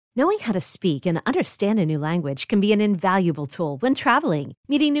Knowing how to speak and understand a new language can be an invaluable tool when traveling,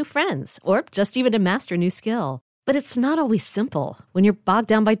 meeting new friends, or just even to master a new skill. But it's not always simple when you're bogged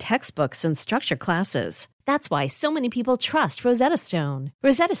down by textbooks and structured classes. That's why so many people trust Rosetta Stone.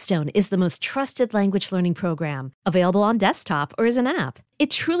 Rosetta Stone is the most trusted language learning program, available on desktop or as an app. It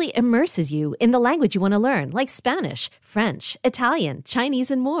truly immerses you in the language you want to learn, like Spanish, French, Italian,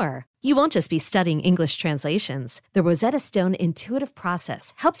 Chinese, and more. You won't just be studying English translations. The Rosetta Stone intuitive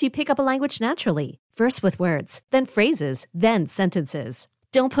process helps you pick up a language naturally, first with words, then phrases, then sentences.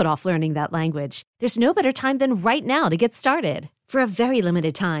 Don't put off learning that language. There's no better time than right now to get started. For a very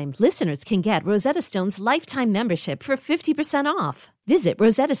limited time, listeners can get Rosetta Stone's lifetime membership for 50% off. Visit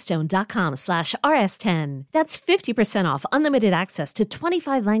rosettastone.com/rs10. That's 50% off unlimited access to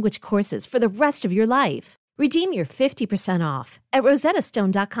 25 language courses for the rest of your life. Redeem your 50% off at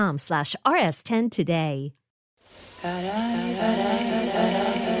rosettastone.com/rs10 today.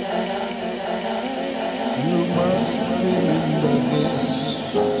 You must remember.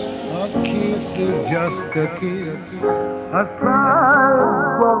 A kiss is just a kiss, a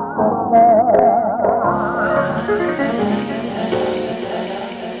cry was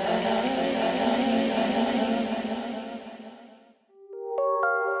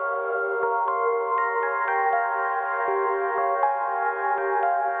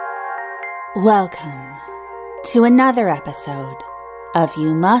Welcome to another episode of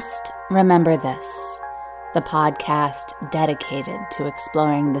You Must Remember This, the podcast dedicated to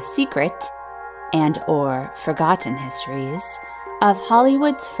exploring the secret and or forgotten histories of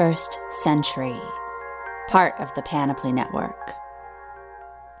Hollywood's first century, part of the Panoply Network.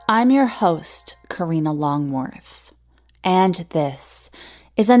 I'm your host, Karina Longworth, and this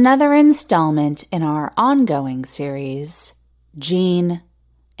is another installment in our ongoing series, Jean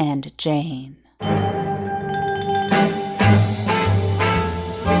and Jane.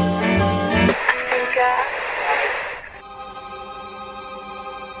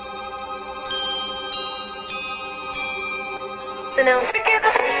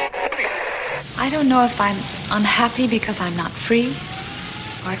 I don't know if I'm unhappy because I'm not free,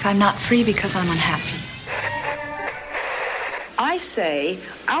 or if I'm not free because I'm unhappy. I say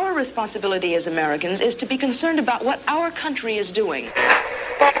our responsibility as Americans is to be concerned about what our country is doing.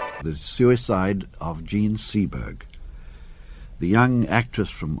 The suicide of Jean Seberg, the young actress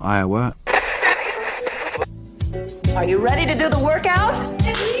from Iowa. Are you ready to do the workout?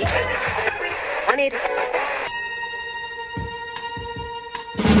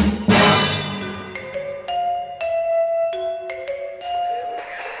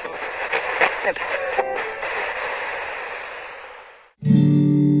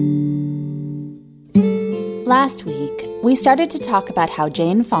 Last week, we started to talk about how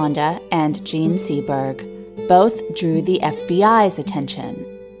Jane Fonda and Jean Seberg both drew the FBI's attention,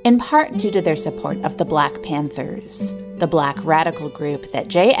 in part due to their support of the Black Panthers, the black radical group that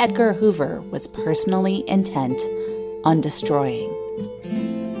J. Edgar Hoover was personally intent on destroying.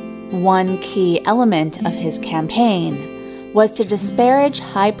 One key element of his campaign was to disparage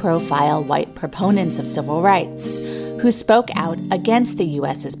high-profile white proponents of civil rights who spoke out against the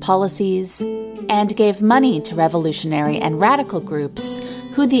U.S.'s policies and gave money to revolutionary and radical groups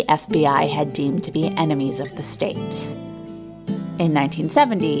who the FBI had deemed to be enemies of the state. In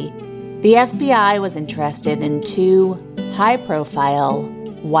 1970, the FBI was interested in two high-profile,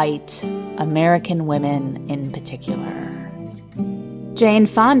 white, American women in particular. Jane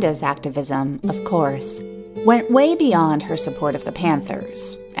Fonda's activism, of course, went way beyond her support of the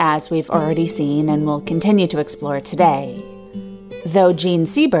Panthers, as we've already seen and will continue to explore today. Though Jean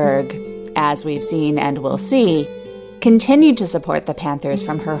Seberg, as we've seen and will see, continued to support the Panthers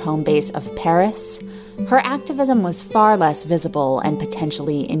from her home base of Paris, her activism was far less visible and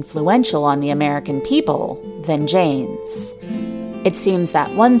potentially influential on the American people than Jane's. It seems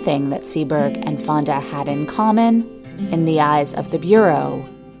that one thing that Seberg and Fonda had in common, in the eyes of the Bureau,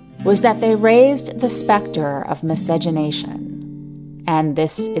 was that they raised the specter of miscegenation, and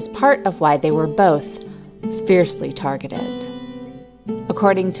this is part of why they were both fiercely targeted.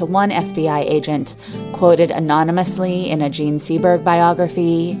 According to one FBI agent quoted anonymously in a Jean Seberg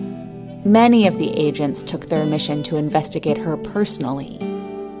biography, many of the agents took their mission to investigate her personally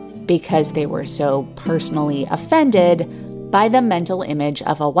because they were so personally offended by the mental image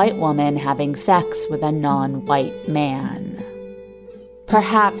of a white woman having sex with a non-white man.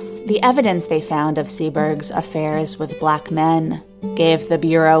 Perhaps the evidence they found of Seberg's affairs with black men gave the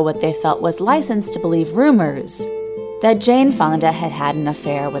Bureau what they felt was license to believe rumors that Jane Fonda had had an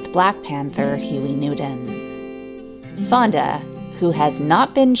affair with Black Panther Huey Newton. Fonda, who has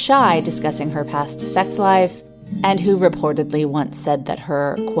not been shy discussing her past sex life, and who reportedly once said that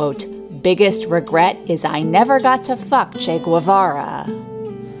her, quote, biggest regret is I never got to fuck Che Guevara,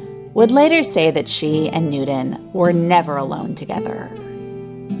 would later say that she and Newton were never alone together.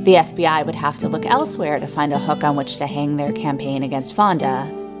 The FBI would have to look elsewhere to find a hook on which to hang their campaign against Fonda,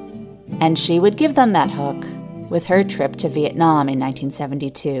 and she would give them that hook with her trip to Vietnam in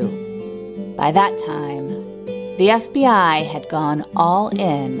 1972. By that time, the FBI had gone all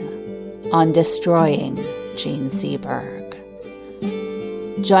in on destroying Jean Seberg.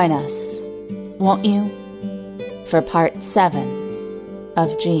 Join us, won't you, for part 7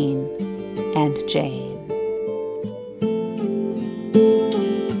 of Jean and Jane.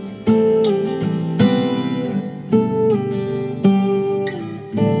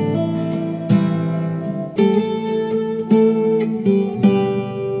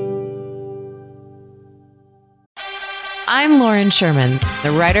 I'm Lauren Sherman,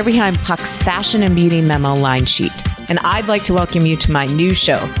 the writer behind Puck's Fashion and Beauty Memo line sheet, and I'd like to welcome you to my new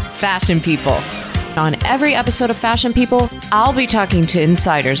show, Fashion People. On every episode of Fashion People, I'll be talking to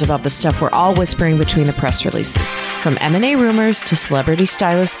insiders about the stuff we're all whispering between the press releases, from M&A rumors to celebrity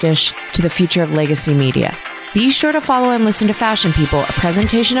stylist dish to the future of legacy media. Be sure to follow and listen to Fashion People, a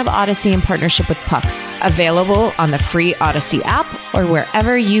presentation of Odyssey in partnership with Puck, available on the free Odyssey app or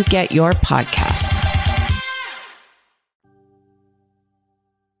wherever you get your podcasts.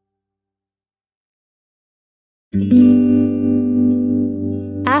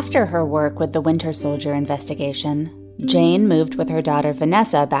 After her work with the Winter Soldier investigation, Jane moved with her daughter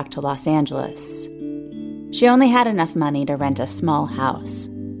Vanessa back to Los Angeles. She only had enough money to rent a small house,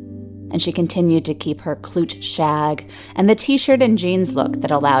 and she continued to keep her klute shag and the t-shirt and jeans look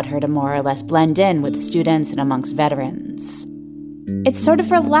that allowed her to more or less blend in with students and amongst veterans. It's sort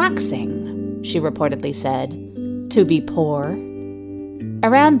of relaxing, she reportedly said, to be poor.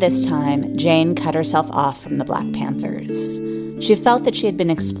 Around this time, Jane cut herself off from the Black Panthers. She felt that she had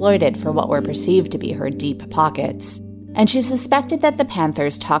been exploited for what were perceived to be her deep pockets, and she suspected that the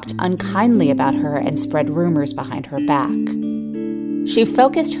Panthers talked unkindly about her and spread rumors behind her back. She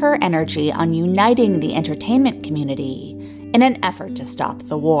focused her energy on uniting the entertainment community in an effort to stop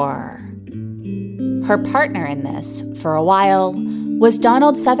the war. Her partner in this, for a while, was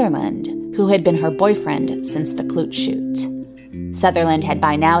Donald Sutherland, who had been her boyfriend since the klute shoot. Sutherland had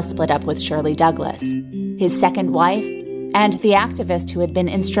by now split up with Shirley Douglas, his second wife, and the activist who had been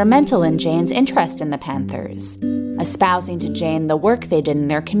instrumental in Jane's interest in the Panthers, espousing to Jane the work they did in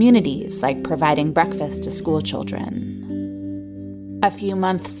their communities, like providing breakfast to school children. A few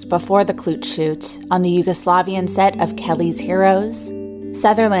months before the klute shoot, on the Yugoslavian set of Kelly's Heroes,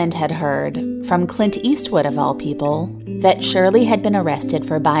 Sutherland had heard, from Clint Eastwood of all people, that Shirley had been arrested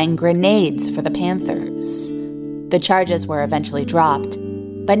for buying grenades for the Panthers. The charges were eventually dropped,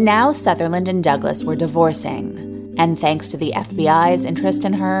 but now Sutherland and Douglas were divorcing, and thanks to the FBI's interest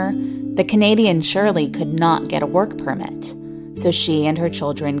in her, the Canadian Shirley could not get a work permit, so she and her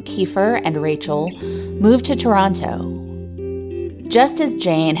children, Kiefer and Rachel, moved to Toronto. Just as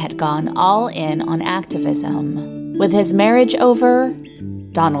Jane had gone all in on activism, with his marriage over,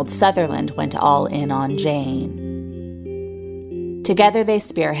 Donald Sutherland went all in on Jane. Together they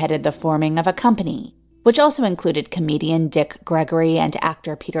spearheaded the forming of a company, which also included comedian Dick Gregory and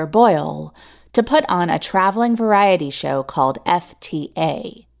actor Peter Boyle, to put on a traveling variety show called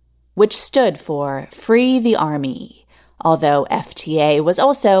FTA, which stood for Free the Army, although FTA was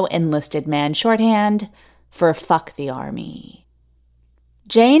also enlisted man shorthand for Fuck the Army.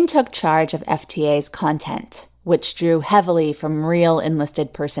 Jane took charge of FTA's content, which drew heavily from real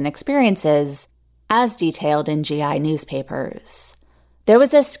enlisted person experiences, as detailed in GI newspapers. There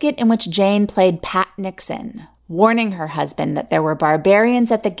was a skit in which Jane played Pat Nixon, warning her husband that there were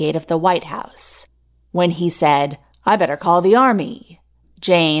barbarians at the gate of the White House. When he said, "I better call the army,"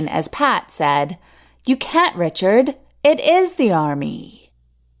 Jane, as Pat, said, "You can't, Richard. It is the army."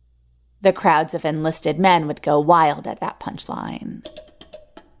 The crowds of enlisted men would go wild at that punchline.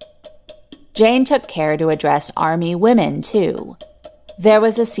 Jane took care to address Army women, too. There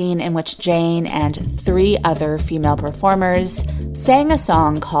was a scene in which Jane and 3 other female performers sang a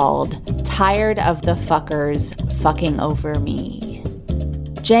song called "Tired of the Fuckers Fucking Over Me."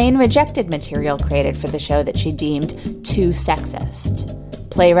 Jane rejected material created for the show that she deemed too sexist.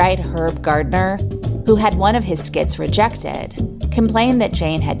 Playwright Herb Gardner, who had one of his skits rejected, complained that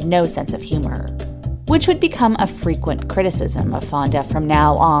Jane had no sense of humor, which would become a frequent criticism of Fonda from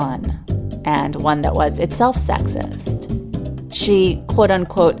now on, and one that was itself sexist. She,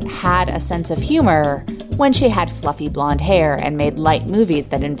 quote-unquote, had a sense of humor when she had fluffy blonde hair and made light movies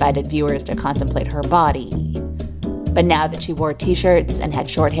that invited viewers to contemplate her body. But now that she wore t-shirts and had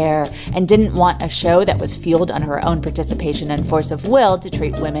short hair and didn't want a show that was fueled on her own participation and force of will to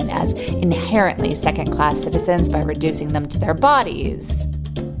treat women as inherently second-class citizens by reducing them to their bodies,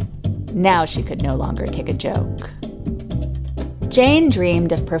 now she could no longer take a joke. Jane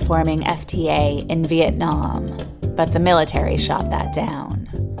dreamed of performing FTA in Vietnam, but the military shot that down.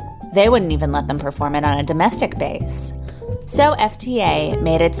 They wouldn't even let them perform it on a domestic base. So FTA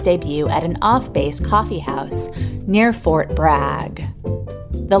made its debut at an off-base coffee house near Fort Bragg.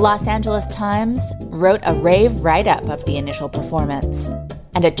 The Los Angeles Times wrote a rave write-up of the initial performance,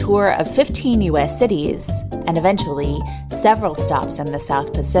 and a tour of 15 U.S. cities, and eventually several stops in the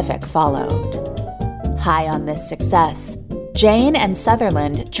South Pacific followed. High on this success, Jane and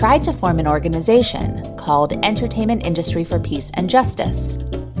Sutherland tried to form an organization called Entertainment Industry for Peace and Justice,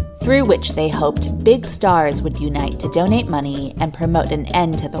 through which they hoped big stars would unite to donate money and promote an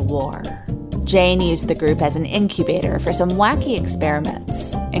end to the war. Jane used the group as an incubator for some wacky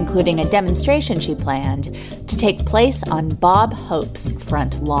experiments, including a demonstration she planned to take place on Bob Hope's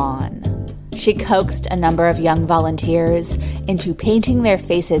front lawn. She coaxed a number of young volunteers into painting their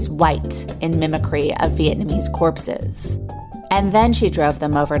faces white in mimicry of Vietnamese corpses. And then she drove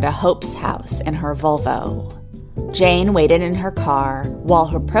them over to Hope's house in her Volvo. Jane waited in her car while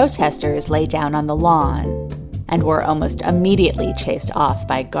her protesters lay down on the lawn and were almost immediately chased off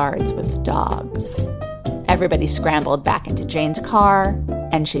by guards with dogs. Everybody scrambled back into Jane's car,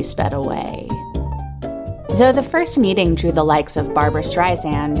 and she sped away. Though the first meeting drew the likes of Barbra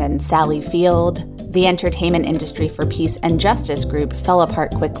Streisand and Sally Field, the Entertainment Industry for Peace and Justice group fell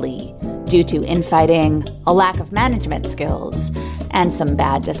apart quickly due to infighting, a lack of management skills, and some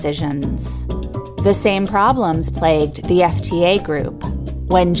bad decisions. The same problems plagued the FTA group.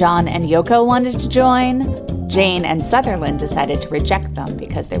 When John and Yoko wanted to join, Jane and Sutherland decided to reject them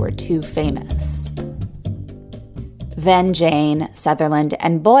because they were too famous. Then Jane, Sutherland,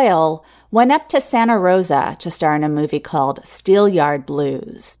 and Boyle went up to Santa Rosa to star in a movie called Steelyard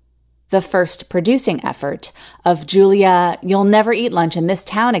Blues, the first producing effort of Julia "You'll Never Eat Lunch in This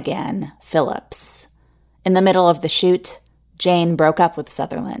Town Again" Phillips. In the middle of the shoot, Jane broke up with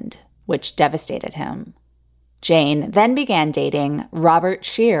Sutherland, which devastated him. Jane then began dating Robert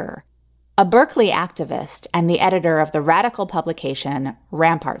Scheer, a Berkeley activist and the editor of the radical publication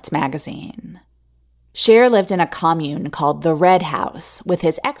Ramparts magazine. Scheer lived in a commune called the Red House with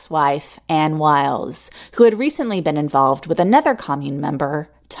his ex-wife, Anne Wiles, who had recently been involved with another commune member,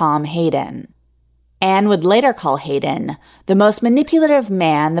 Tom Hayden. Anne would later call Hayden the most manipulative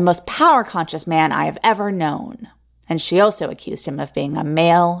man, the most power-conscious man I have ever known. And she also accused him of being a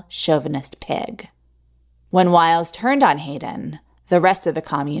male chauvinist pig. When Wiles turned on Hayden, the rest of the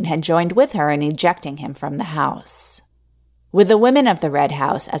commune had joined with her in ejecting him from the house. With the women of the Red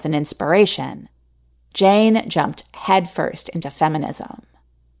House as an inspiration, Jane jumped headfirst into feminism.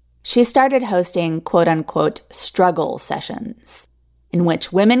 She started hosting quote-unquote struggle sessions, in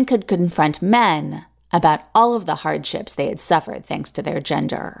which women could confront men about all of the hardships they had suffered thanks to their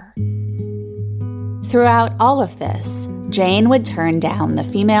gender. Throughout all of this, Jane would turn down the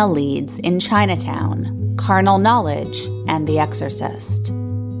female leads in Chinatown, Carnal Knowledge, and The Exorcist.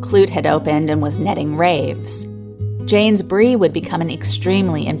 Clute had opened and was netting raves. Jane's Brie would become an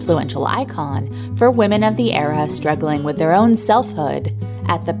extremely influential icon for women of the era struggling with their own selfhood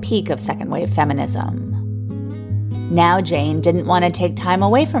at the peak of second-wave feminism. Now Jane didn't want to take time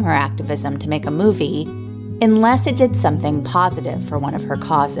away from her activism to make a movie unless it did something positive for one of her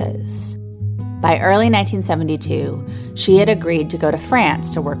causes. By early 1972, she had agreed to go to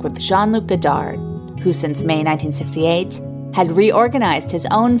France to work with Jean-Luc Godard, who since May 1968 had reorganized his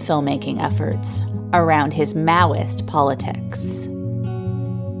own filmmaking efforts around his Maoist politics.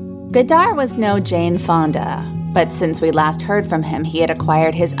 Godard was no Jane Fonda, but since we last heard from him, he had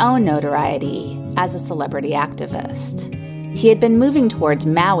acquired his own notoriety as a celebrity activist. He had been moving towards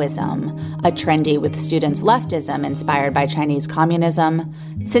Maoism, a trendy with students' leftism inspired by Chinese communism,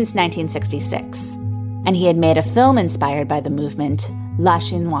 since 1966, and he had made a film inspired by the movement, La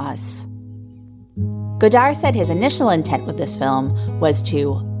Chinoise. Godard said his initial intent with this film was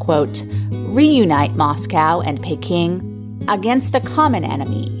to, quote, reunite Moscow and Peking against the common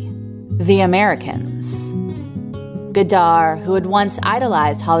enemy, the Americans. Godard, who had once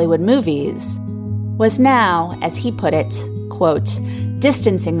idolized Hollywood movies, was now, as he put it, quote,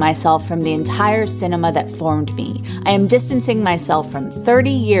 distancing myself from the entire cinema that formed me. I am distancing myself from 30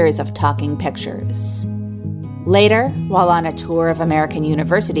 years of talking pictures. Later, while on a tour of American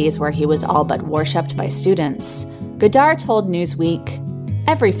universities where he was all but worshipped by students, Godard told Newsweek,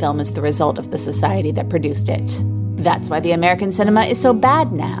 every film is the result of the society that produced it. That's why the American cinema is so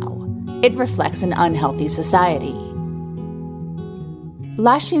bad now. It reflects an unhealthy society.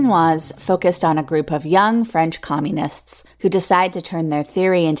 La Chinoise focused on a group of young French communists who decide to turn their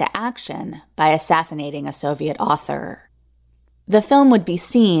theory into action by assassinating a Soviet author. The film would be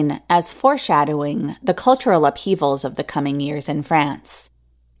seen as foreshadowing the cultural upheavals of the coming years in France,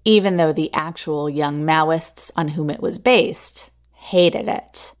 even though the actual young Maoists on whom it was based hated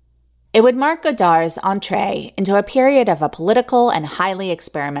it. It would mark Godard's entree into a period of a political and highly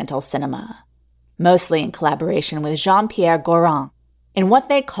experimental cinema, mostly in collaboration with Jean-Pierre Gorin, in what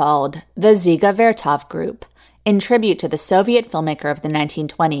they called the Ziga Vertov Group, in tribute to the Soviet filmmaker of the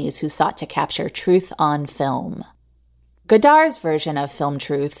 1920s who sought to capture truth on film. Godard's version of film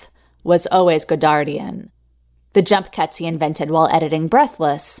truth was always Godardian. The jump cuts he invented while editing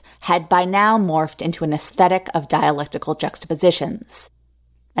Breathless had by now morphed into an aesthetic of dialectical juxtapositions,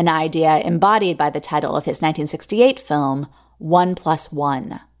 an idea embodied by the title of his 1968 film,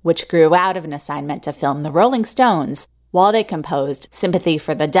 1+1, which grew out of an assignment to film the Rolling Stones while they composed Sympathy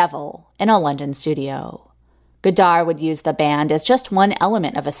for the Devil in a London studio. Godard would use the band as just one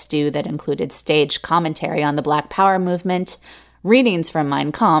element of a stew that included staged commentary on the Black Power movement, readings from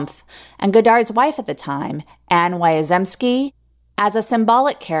Mein Kampf, and Godard's wife at the time, Anne Wyazemski, as a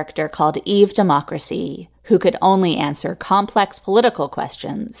symbolic character called Eve Democracy, who could only answer complex political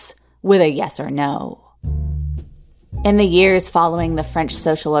questions with a yes or no. In the years following the French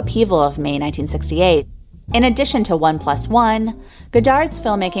social upheaval of May 1968, in addition to 1+1, Godard's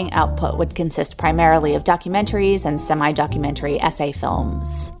filmmaking output would consist primarily of documentaries and semi-documentary essay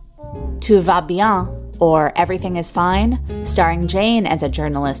films. Tout va bien, or Everything is Fine, starring Jane as a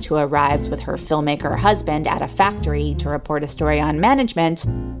journalist who arrives with her filmmaker husband at a factory to report a story on management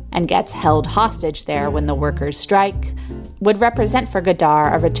and gets held hostage there when the workers strike, would represent for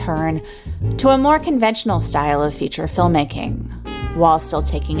Godard a return to a more conventional style of feature filmmaking, while still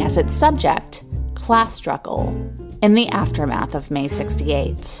taking as its subject class struggle in the aftermath of May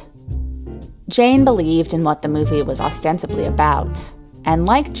 68. Jane believed in what the movie was ostensibly about, and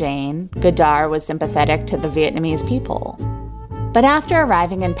like Jane, Godard was sympathetic to the Vietnamese people. But after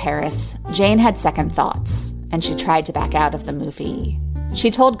arriving in Paris, Jane had second thoughts, and she tried to back out of the movie.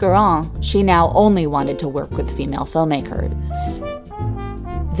 She told Gorin she now only wanted to work with female filmmakers.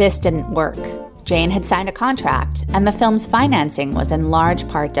 This didn't work. Jane had signed a contract, and the film's financing was in large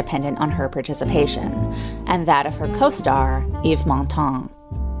part dependent on her participation, and that of her co-star, Yves Montand.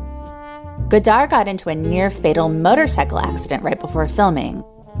 Godard got into a near-fatal motorcycle accident right before filming,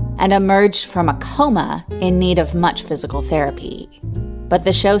 and emerged from a coma in need of much physical therapy. But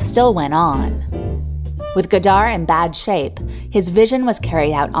the show still went on. With Godard in bad shape, his vision was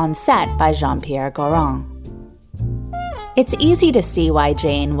carried out on set by Jean-Pierre Gorin. It's easy to see why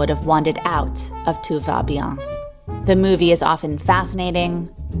Jane would have wanted out of Tout va bien. The movie is often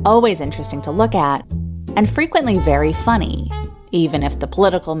fascinating, always interesting to look at, and frequently very funny, even if the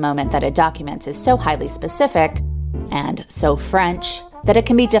political moment that it documents is so highly specific and so French that it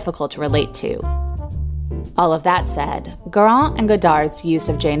can be difficult to relate to. All of that said, Gorin and Godard's use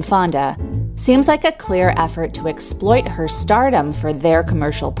of Jane Fonda seems like a clear effort to exploit her stardom for their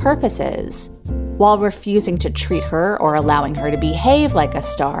commercial purposes, while refusing to treat her or allowing her to behave like a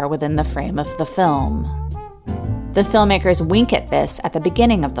star within the frame of the film. The filmmakers wink at this at the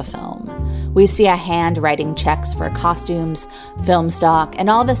beginning of the film. We see a hand writing checks for costumes, film stock, and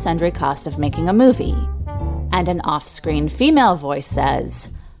all the sundry costs of making a movie. And an off-screen female voice says,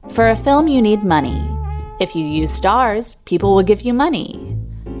 "For a film you need money. If you use stars, people will give you money."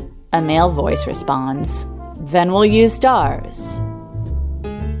 A male voice responds, "Then we'll use stars."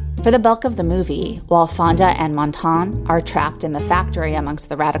 For the bulk of the movie, while Fonda and Montand are trapped in the factory amongst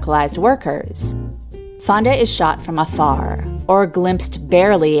the radicalized workers, Fonda is shot from afar, or glimpsed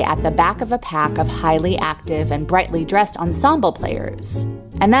barely at the back of a pack of highly active and brightly dressed ensemble players,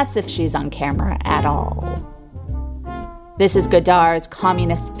 and that's if she's on camera at all. This is Godard's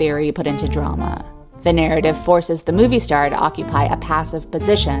communist theory put into drama. The narrative forces the movie star to occupy a passive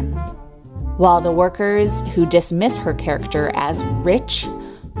position, while the workers who dismiss her character as rich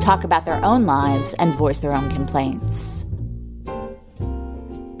talk about their own lives and voice their own complaints.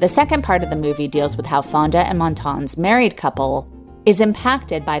 The second part of the movie deals with how Fonda and Montand's married couple is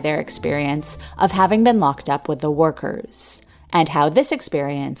impacted by their experience of having been locked up with the workers, and how this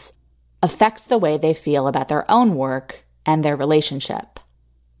experience affects the way they feel about their own work and their relationship.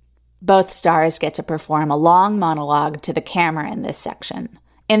 Both stars get to perform a long monologue to the camera in this section,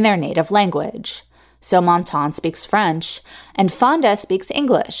 in their native language. So Montand speaks French, and Fonda speaks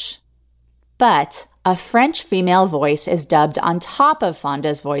English. But a French female voice is dubbed on top of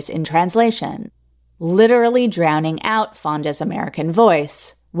Fonda's voice in translation, literally drowning out Fonda's American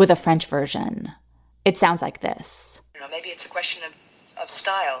voice with a French version. It sounds like this. Maybe it's a question of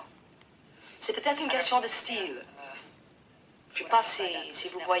style. C'est peut-être une question de style. Je ne sais pas si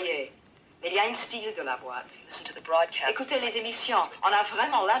vous voyez, mais il y a un style de la boîte. Listen to the broadcast. Écoutez les émissions, on a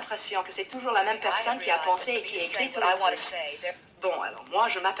vraiment l'impression que c'est toujours la même personne qui a pensé et qui écrit tout le truc. Bon, alors moi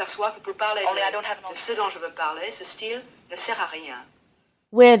je m'aperçois que pour parler de ce dont je veux parler, ce style ne sert à rien.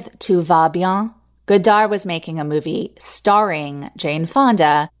 With Tout va bien, Godard was making a movie starring Jane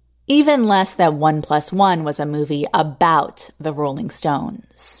Fonda, even less than 1+1 was a movie about the Rolling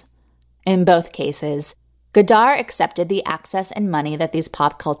Stones. In both cases, Godard accepted the access and money that these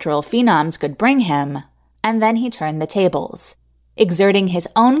pop cultural phenoms could bring him, and then he turned the tables, exerting his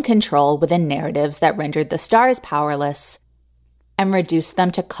own control within narratives that rendered the stars powerless and reduced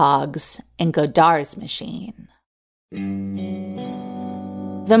them to cogs in Godard's machine.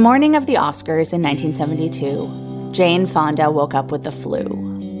 The morning of the Oscars in 1972, Jane Fonda woke up with the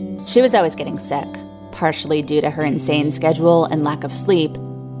flu. She was always getting sick, partially due to her insane schedule and lack of sleep,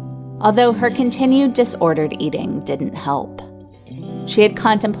 although her continued disordered eating didn't help. She had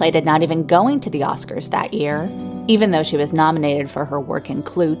contemplated not even going to the Oscars that year, even though she was nominated for her work in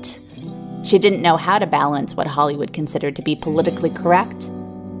Klute. She didn't know how to balance what Hollywood considered to be politically correct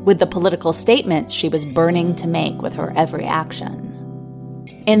with the political statements she was burning to make with her every action.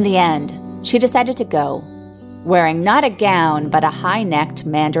 In the end, she decided to go, wearing not a gown but a high-necked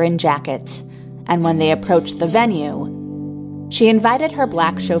Mandarin jacket, and when they approached the venue, she invited her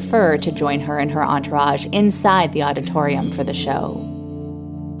black chauffeur to join her and her entourage inside the auditorium for the show.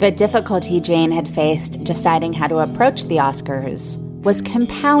 The difficulty Jane had faced deciding how to approach the Oscars was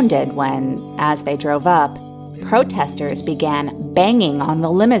compounded when, as they drove up, protesters began banging on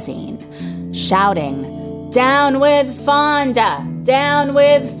the limousine, shouting, "Down with Fonda! Down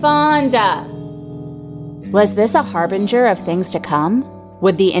with Fonda!" Was this a harbinger of things to come?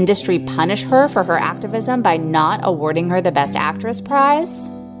 Would the industry punish her for her activism by not awarding her the Best Actress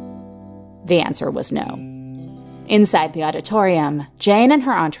prize? The answer was no. Inside the auditorium, Jane and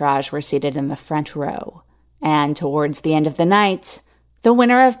her entourage were seated in the front row, and towards the end of the night, the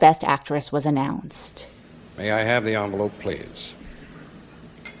winner of Best Actress was announced. May I have the envelope, please?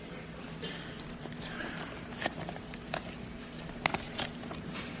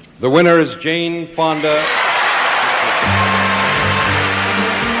 The winner is Jane Fonda.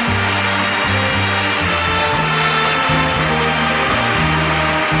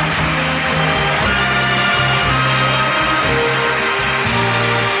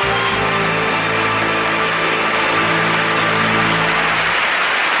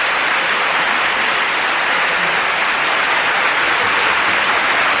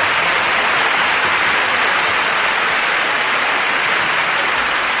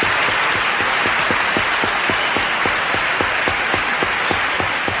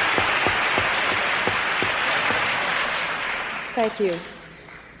 Thank you.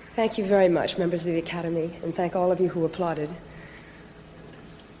 Thank you very much, members of the Academy, and thank all of you who applauded.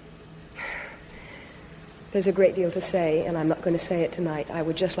 There's a great deal to say, and I'm not going to say it tonight. I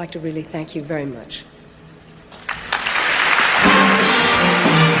would just like to really thank you very much.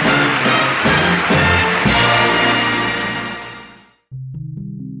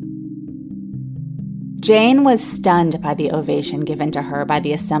 Jane was stunned by the ovation given to her by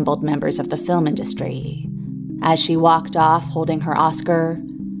the assembled members of the film industry. As she walked off holding her Oscar,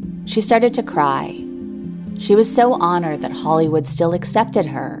 she started to cry. She was so honored that Hollywood still accepted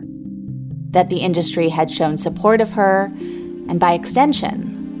her, that the industry had shown support of her, and by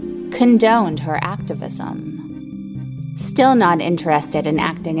extension, condoned her activism. Still not interested in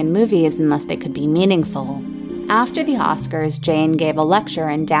acting in movies unless they could be meaningful, after the Oscars, Jane gave a lecture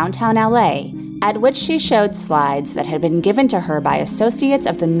in downtown LA at which she showed slides that had been given to her by associates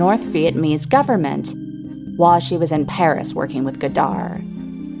of the North Vietnamese government while she was in Paris working with Godard.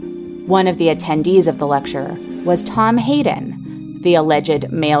 One of the attendees of the lecture was Tom Hayden, the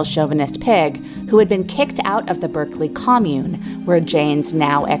alleged male chauvinist pig who had been kicked out of the Berkeley commune where Jane's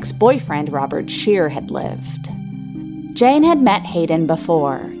now ex-boyfriend Robert Scheer had lived. Jane had met Hayden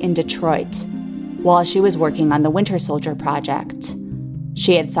before, in Detroit, while she was working on the Winter Soldier project.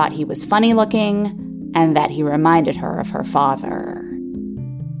 She had thought he was funny-looking and that he reminded her of her father.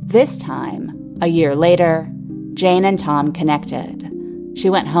 This time, a year later, Jane and Tom connected.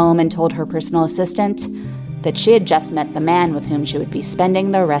 She went home and told her personal assistant that she had just met the man with whom she would be spending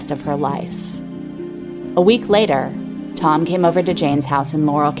the rest of her life. A week later, Tom came over to Jane's house in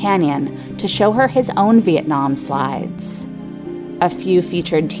Laurel Canyon to show her his own Vietnam slides. A few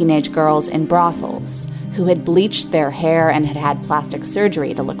featured teenage girls in brothels who had bleached their hair and had had plastic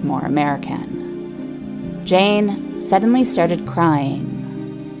surgery to look more American. Jane suddenly started crying.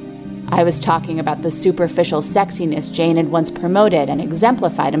 I was talking about the superficial sexiness Jane had once promoted and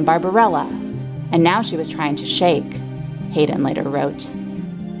exemplified in Barbarella, and now she was trying to shake, Hayden later wrote.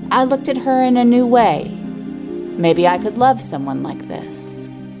 I looked at her in a new way. Maybe I could love someone like this.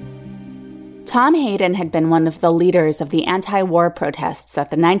 Tom Hayden had been one of the leaders of the anti-war protests at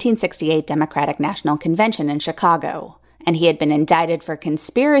the 1968 Democratic National Convention in Chicago, and he had been indicted for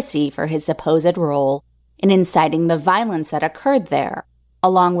conspiracy for his supposed role in inciting the violence that occurred there,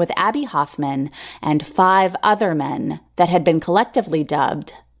 along with Abby Hoffman and 5 other men that had been collectively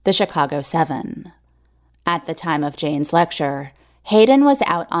dubbed the Chicago 7. At the time of Jane's lecture, Hayden was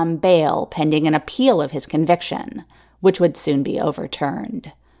out on bail pending an appeal of his conviction, which would soon be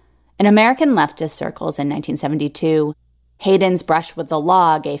overturned. In American leftist circles in 1972, Hayden's brush with the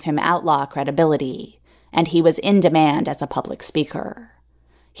law gave him outlaw credibility, and he was in demand as a public speaker.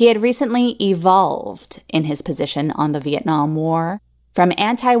 He had recently evolved in his position on the Vietnam War from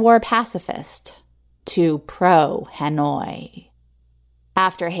anti-war pacifist to pro-Hanoi.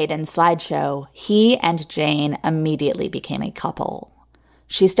 After Hayden's slideshow, he and Jane immediately became a couple.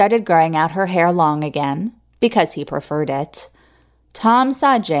 She started growing out her hair long again, because he preferred it. Tom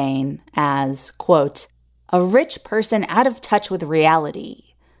saw Jane as, quote, a rich person out of touch with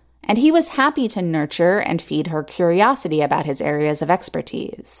reality, and he was happy to nurture and feed her curiosity about his areas of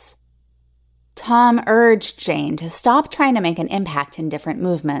expertise. Tom urged Jane to stop trying to make an impact in different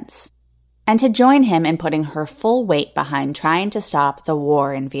movements, and to join him in putting her full weight behind trying to stop the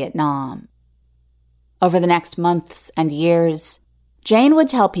war in Vietnam. Over the next months and years, Jane would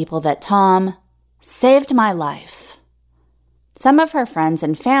tell people that Tom saved my life. Some of her friends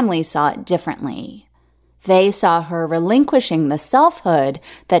and family saw it differently. They saw her relinquishing the selfhood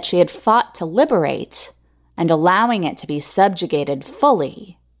that she had fought to liberate and allowing it to be subjugated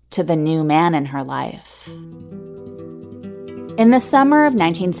fully to the new man in her life. In the summer of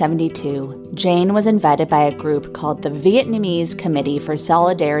 1972, Jane was invited by a group called the Vietnamese Committee for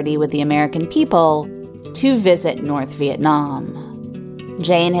Solidarity with the American People to visit North Vietnam.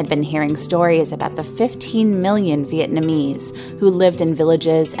 Jane had been hearing stories about the 15 million Vietnamese who lived in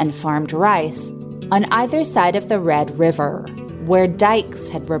villages and farmed rice on either side of the Red River, where dikes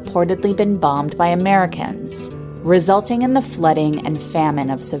had reportedly been bombed by Americans, resulting in the flooding and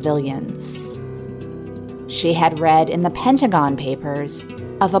famine of civilians. She had read in the Pentagon Papers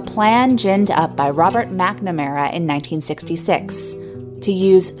of a plan ginned up by Robert McNamara in 1966 to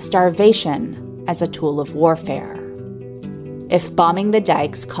use starvation as a tool of warfare. If bombing the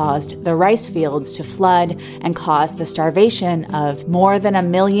dikes caused the rice fields to flood and caused the starvation of more than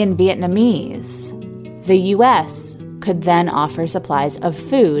 1 million Vietnamese, the U.S. could then offer supplies of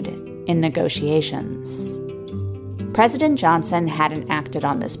food in negotiations. President Johnson hadn't acted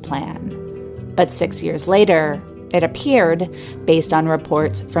on this plan, but 6 years later, it appeared, based on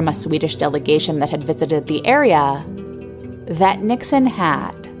reports from a Swedish delegation that had visited the area, that Nixon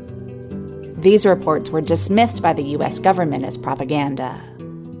had. These reports were dismissed by the U.S. government as propaganda.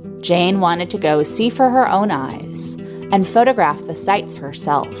 Jane wanted to go see for her own eyes and photograph the sites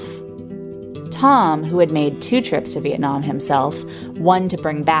herself. Tom, who had made 2 trips to Vietnam himself, one to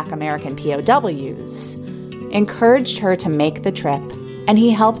bring back American POWs, encouraged her to make the trip, and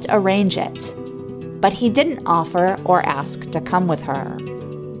he helped arrange it. But he didn't offer or ask to come with her.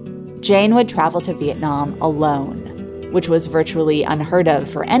 Jane would travel to Vietnam alone, which was virtually unheard of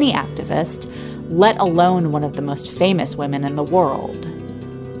for any activist, let alone one of the most famous women in the world.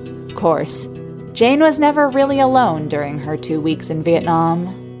 Of course, Jane was never really alone during her 2 weeks in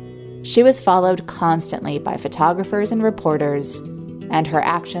Vietnam. She was followed constantly by photographers and reporters, and her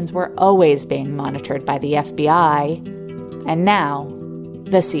actions were always being monitored by the FBI, and now,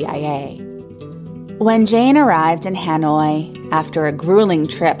 the CIA. When Jane arrived in Hanoi, after a grueling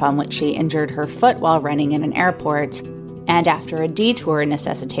trip on which she injured her foot while running in an airport, and after a detour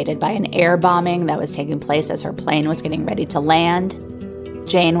necessitated by an air bombing that was taking place as her plane was getting ready to land,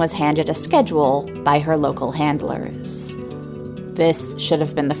 Jane was handed a schedule by her local handlers. This should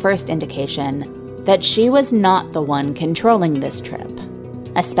have been the first indication that she was not the one controlling this trip,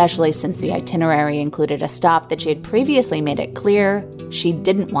 especially since the itinerary included a stop that she had previously made it clear she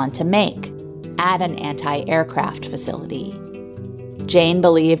didn't want to make, at an anti-aircraft facility. Jane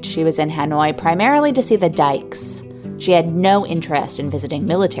believed she was in Hanoi primarily to see the dikes. She had no interest in visiting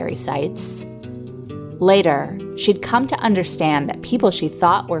military sites. Later, she'd come to understand that people she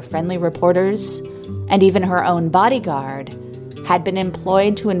thought were friendly reporters, and even her own bodyguard, had been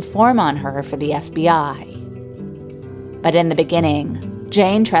employed to inform on her for the FBI. But in the beginning,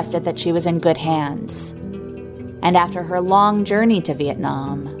 Jane trusted that she was in good hands. And after her long journey to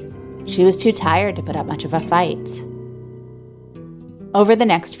Vietnam, she was too tired to put up much of a fight. Over the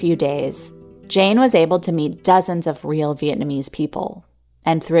next few days, Jane was able to meet dozens of real Vietnamese people,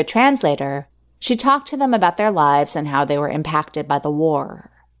 and through a translator, she talked to them about their lives and how they were impacted by the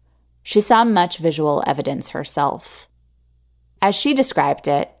war. She saw much visual evidence herself. As she described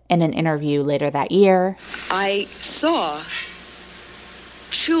it in an interview later that year, I saw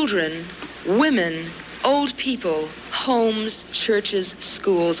children, women, old people, homes, churches,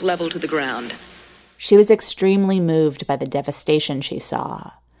 schools leveled to the ground. She was extremely moved by the devastation she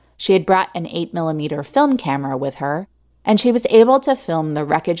saw. She had brought an 8mm film camera with her, and she was able to film the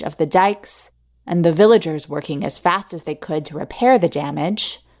wreckage of the dikes and the villagers working as fast as they could to repair the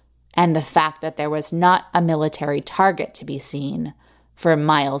damage, and the fact that there was not a military target to be seen for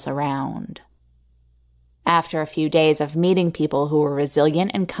miles around. After a few days of meeting people who were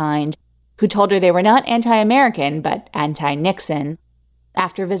resilient and kind, who told her they were not anti-American but anti-Nixon,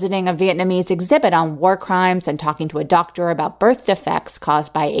 after visiting a Vietnamese exhibit on war crimes and talking to a doctor about birth defects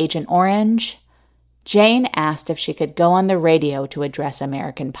caused by Agent Orange, Jane asked if she could go on the radio to address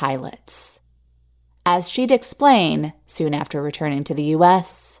American pilots. As she'd explain, soon after returning to the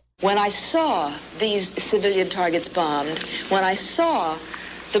U.S., when I saw these civilian targets bombed, when I saw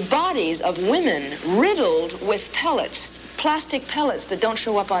the bodies of women riddled with pellets, plastic pellets that don't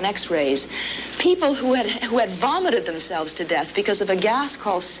show up on x-rays, people who had vomited themselves to death because of a gas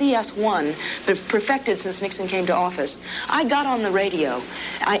called CS1, perfected since Nixon came to office, I got on the radio.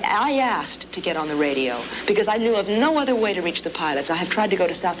 I asked to get on the radio because I knew of no other way to reach the pilots. I have tried to go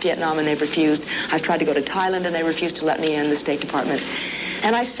to South Vietnam and they've refused. I've tried to go to Thailand and they refused to let me in, the State Department.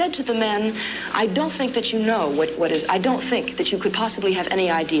 And I said to the men, I don't think that you know what is, I don't think that you could possibly have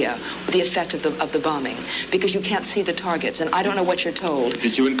any idea the effect of the bombing, because you can't see the targets, and I don't know what you're told.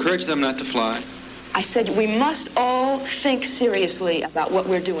 Did you encourage them not to fly? I said, we must all think seriously about what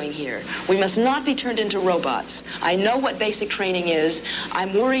we're doing here. We must not be turned into robots. I know what basic training is.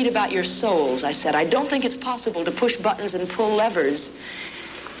 I'm worried about your souls. I said, I don't think it's possible to push buttons and pull levers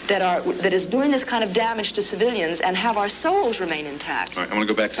that is doing this kind of damage to civilians and have our souls remain intact. All right, I want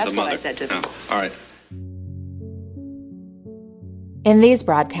to go back to the mother. That's what I said to them. All right. In these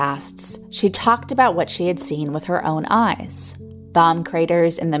broadcasts, she talked about what she had seen with her own eyes. Bomb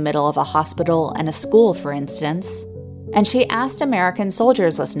craters in the middle of a hospital and a school, for instance. And she asked American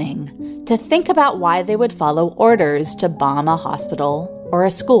soldiers listening to think about why they would follow orders to bomb a hospital or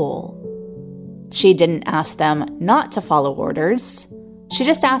a school. She didn't ask them not to follow orders. She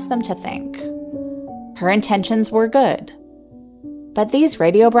just asked them to think. Her intentions were good. But these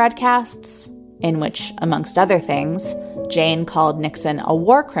radio broadcasts, in which, amongst other things, Jane called Nixon a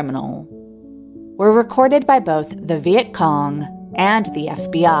war criminal, were recorded by both the Viet Cong and the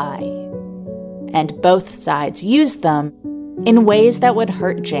FBI. And both sides used them in ways that would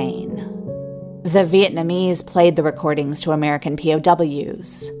hurt Jane. The Vietnamese played the recordings to American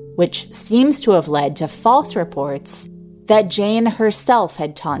POWs, which seems to have led to false reports that Jane herself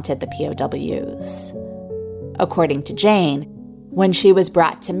had taunted the POWs. According to Jane, when she was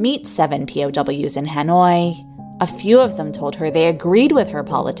brought to meet 7 POWs in Hanoi, a few of them told her they agreed with her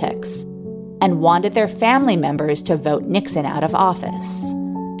politics and wanted their family members to vote Nixon out of office.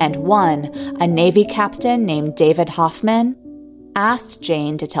 And one, a Navy captain named David Hoffman, asked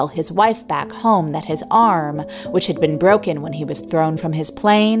Jane to tell his wife back home that his arm, which had been broken when he was thrown from his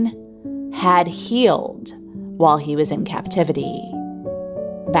plane, had healed while he was in captivity.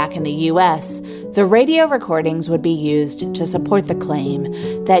 Back in the U.S., the radio recordings would be used to support the claim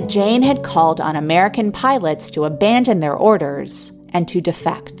that Jane had called on American pilots to abandon their orders and to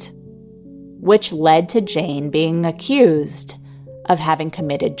defect, which led to Jane being accused of having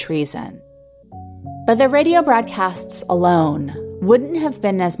committed treason. But the radio broadcasts alone wouldn't have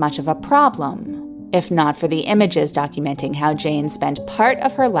been as much of a problem if not for the images documenting how Jane spent part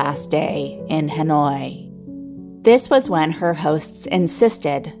of her last day in Hanoi. This was when her hosts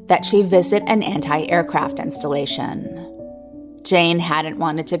insisted that she visit an anti-aircraft installation. Jane hadn't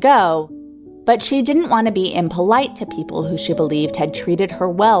wanted to go, but she didn't want to be impolite to people who she believed had treated her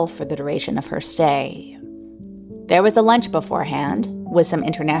well for the duration of her stay. There was a lunch beforehand with some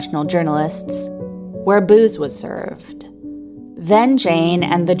international journalists where booze was served. Then Jane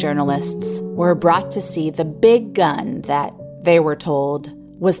and the journalists were brought to see the big gun that, they were told,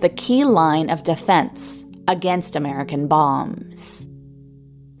 was the key line of defense against American bombs.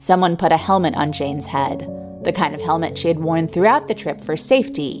 Someone put a helmet on Jane's head, the kind of helmet she had worn throughout the trip for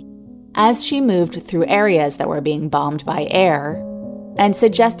safety, as she moved through areas that were being bombed by air, and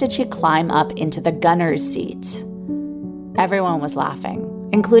suggested she climb up into the gunner's seat. Everyone was laughing,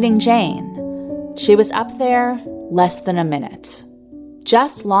 including Jane. She was up there less than a minute,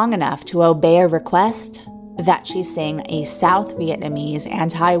 just long enough to obey a request that she sing a South Vietnamese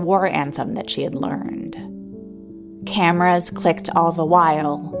anti-war anthem that she had learned. Cameras clicked all the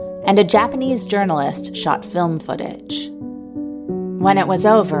while, and a Japanese journalist shot film footage. When it was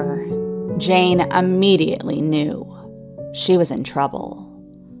over, Jane immediately knew she was in trouble.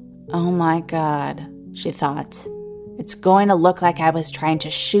 Oh my God, she thought. It's going to look like I was trying to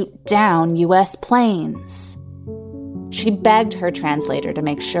shoot down U.S. planes. She begged her translator to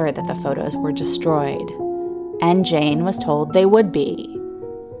make sure that the photos were destroyed, and Jane was told they would be.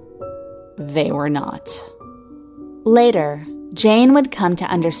 They were not. Later, Jane would come to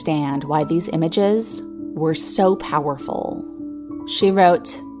understand why these images were so powerful. She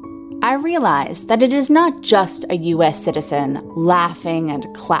wrote, "I realize that it is not just a U.S. citizen laughing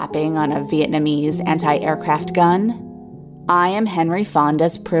and clapping on a Vietnamese anti-aircraft gun. I am Henry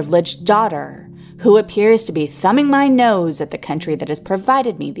Fonda's privileged daughter, who appears to be thumbing my nose at the country that has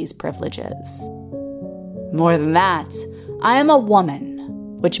provided me these privileges. More than that, I am a woman,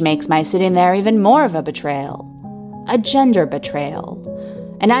 which makes my sitting there even more of a betrayal, a gender betrayal.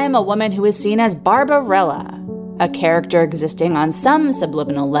 And I am a woman who is seen as Barbarella, a character existing on some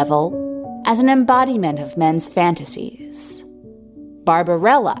subliminal level as an embodiment of men's fantasies.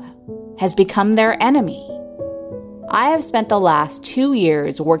 Barbarella has become their enemy. I have spent the last 2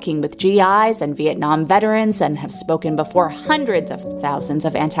 years working with GIs and Vietnam veterans and have spoken before hundreds of thousands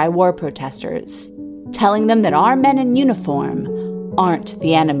of anti-war protesters, telling them that our men in uniform aren't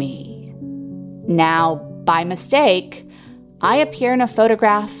the enemy. Now, by mistake, I appear in a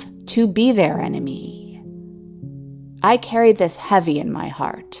photograph to be their enemy. I carry this heavy in my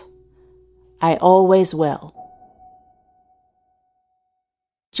heart. I always will."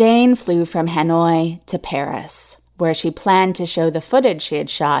 Jane flew from Hanoi to Paris, where she planned to show the footage she had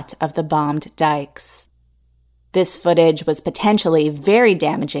shot of the bombed dikes. This footage was potentially very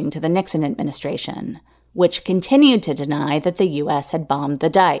damaging to the Nixon administration, which continued to deny that the U.S. had bombed the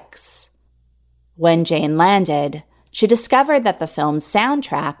dikes. When Jane landed, she discovered that the film's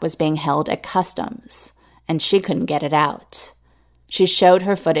soundtrack was being held at customs, and she couldn't get it out. She showed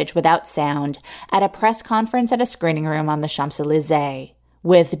her footage without sound at a press conference at a screening room on the Champs-Élysées,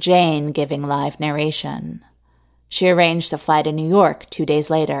 with Jane giving live narration. She arranged to fly to New York 2 days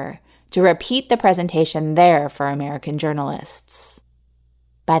later to repeat the presentation there for American journalists.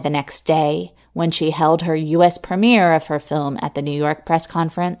 By the next day, when she held her U.S. premiere of her film at the New York press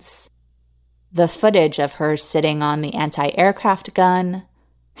conference, the footage of her sitting on the anti-aircraft gun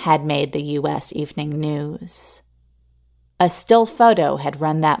had made the U.S. evening news. A still photo had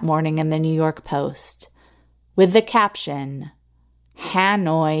run that morning in the New York Post, with the caption,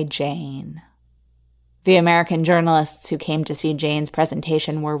 "Hanoi Jane." The American journalists who came to see Jane's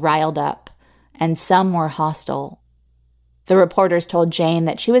presentation were riled up, and some were hostile. The reporters told Jane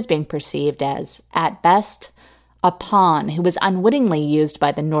that she was being perceived as, at best, a pawn who was unwittingly used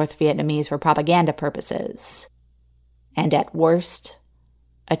by the North Vietnamese for propaganda purposes, and at worst,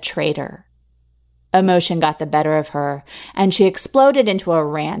 a traitor. Emotion got the better of her, and she exploded into a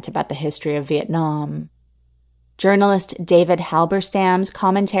rant about the history of Vietnam. Journalist David Halberstam's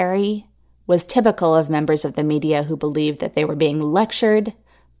commentary was typical of members of the media who believed that they were being lectured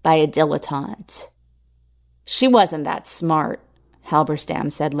by a dilettante. "She wasn't that smart,"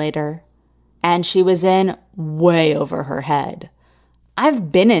 Halberstam said later, "and she was in way over her head.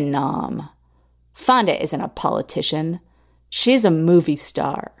 I've been in Nam. Fonda isn't a politician. She's a movie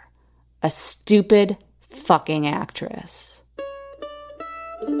star. A stupid fucking actress."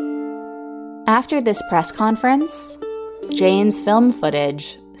 After this press conference, Jane's film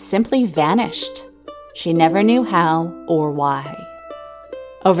footage simply vanished. She never knew how or why.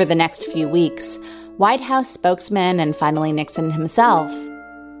 Over the next few weeks, White House spokesman and finally Nixon himself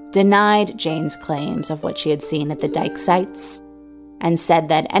denied Jane's claims of what she had seen at the dike sites and said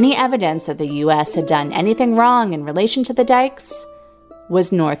that any evidence that the U.S. had done anything wrong in relation to the dikes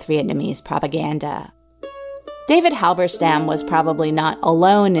was North Vietnamese propaganda. David Halberstam was probably not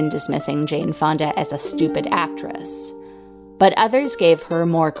alone in dismissing Jane Fonda as a stupid actress, but others gave her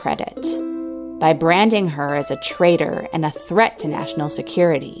more credit by branding her as a traitor and a threat to national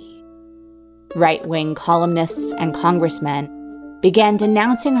security. Right-wing columnists and congressmen began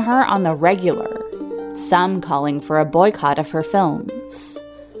denouncing her on the regular, some calling for a boycott of her films.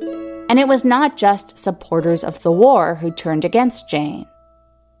 And it was not just supporters of the war who turned against Jane.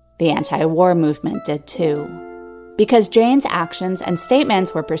 The anti-war movement did too, because Jane's actions and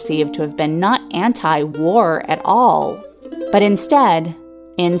statements were perceived to have been not anti-war at all, but instead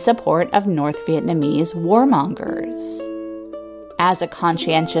in support of North Vietnamese warmongers. As a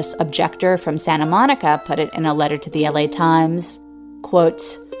conscientious objector from Santa Monica put it in a letter to the LA Times,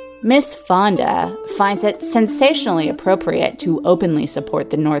 quote, Miss Fonda finds it sensationally appropriate to openly support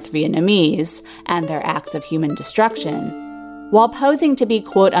the North Vietnamese and their acts of human destruction, while posing to be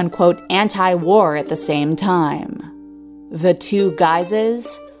quote-unquote anti-war at the same time. The two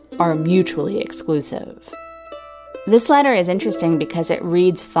guises are mutually exclusive. This letter is interesting because it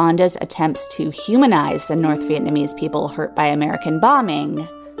reads Fonda's attempts to humanize the North Vietnamese people hurt by American bombing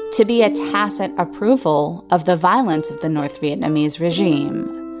to be a tacit approval of the violence of the North Vietnamese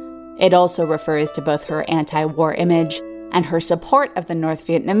regime. It also refers to both her anti-war image and her support of the North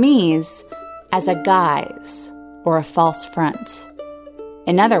Vietnamese as a guise or a false front.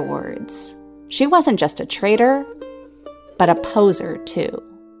 In other words, she wasn't just a traitor, but a poser too.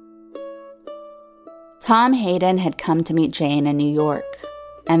 Tom Hayden had come to meet Jane in New York,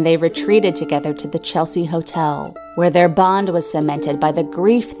 and they retreated together to the Chelsea Hotel, where their bond was cemented by the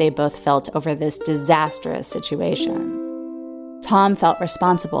grief they both felt over this disastrous situation. Tom felt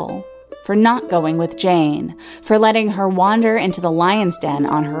responsible for not going with Jane, for letting her wander into the lion's den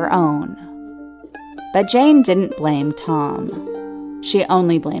on her own. But Jane didn't blame Tom. She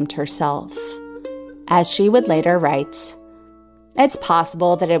only blamed herself. As she would later write, "It's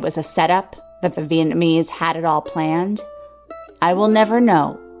possible that it was a setup, that the Vietnamese had it all planned. I will never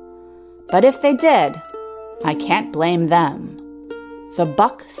know. But if they did, I can't blame them. The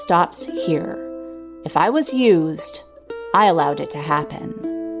buck stops here. If I was used, I allowed it to happen.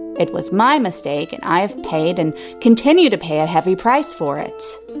 It was my mistake, and I have paid and continue to pay a heavy price for it.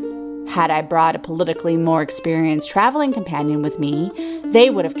 Had I brought a politically more experienced traveling companion with me, they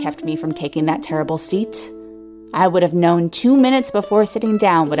would have kept me from taking that terrible seat. I would have known 2 minutes before sitting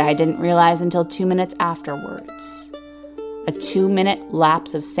down what I didn't realize until 2 minutes afterwards. A 2-minute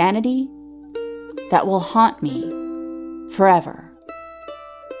lapse of sanity that will haunt me forever."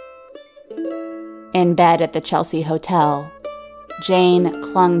 In bed at the Chelsea Hotel, Jane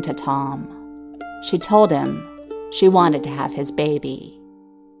clung to Tom. She told him she wanted to have his baby.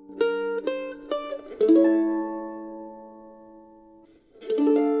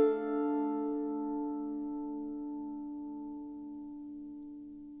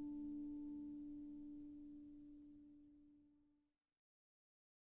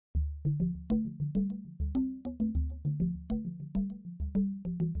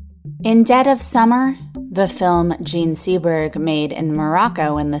 In Dead of Summer, the film Jean Seberg made in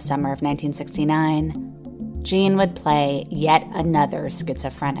Morocco in the summer of 1969, Jean would play yet another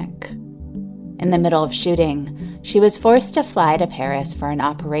schizophrenic. In the middle of shooting, she was forced to fly to Paris for an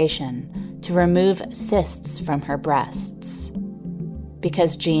operation to remove cysts from her breasts.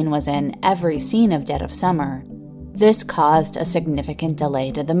 Because Jean was in every scene of Dead of Summer, this caused a significant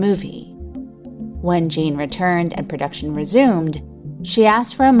delay to the movie. When Jean returned and production resumed, she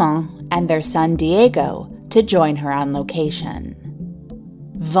asked Romain and their son Diego to join her on location.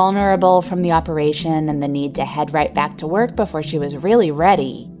 Vulnerable from the operation and the need to head right back to work before she was really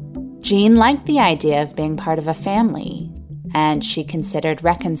ready, Jean liked the idea of being part of a family, and she considered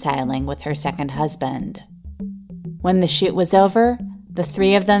reconciling with her second husband. When the shoot was over, the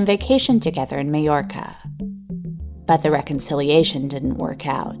three of them vacationed together in Mallorca. But the reconciliation didn't work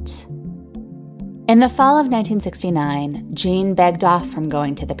out. In the fall of 1969, Jean begged off from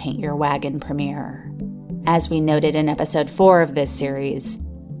going to the Paint Your Wagon premiere. As we noted in episode 4 of this series,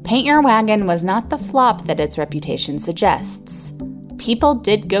 Paint Your Wagon was not the flop that its reputation suggests. People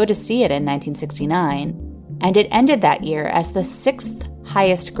did go to see it in 1969, and it ended that year as the 6th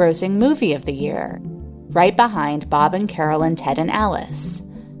highest grossing movie of the year, right behind Bob and Carol and Ted and Alice.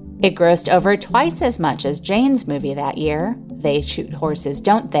 It grossed over twice as much as Jane's movie that year, They Shoot Horses,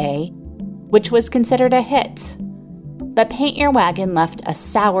 Don't They?, which was considered a hit. But Paint Your Wagon left a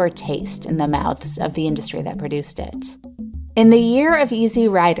sour taste in the mouths of the industry that produced it. In the year of Easy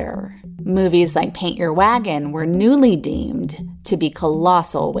Rider, movies like Paint Your Wagon were newly deemed to be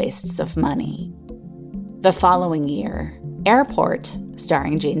colossal wastes of money. The following year, Airport,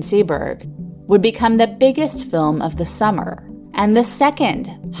 starring Jean Seberg, would become the biggest film of the summer and the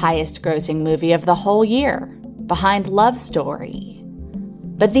second highest grossing movie of the whole year, behind Love Story.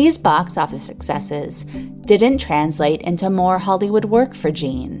 But these box office successes didn't translate into more Hollywood work for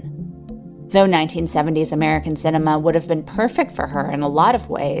Jean. Though 1970s American cinema would have been perfect for her in a lot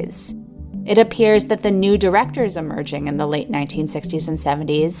of ways, it appears that the new directors emerging in the late 1960s and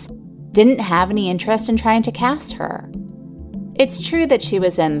 70s didn't have any interest in trying to cast her. It's true that she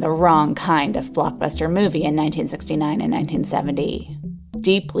was in the wrong kind of blockbuster movie in 1969 and 1970.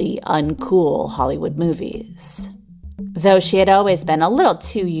 Deeply uncool Hollywood movies. Though she had always been a little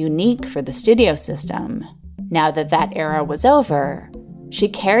too unique for the studio system, now that that era was over, she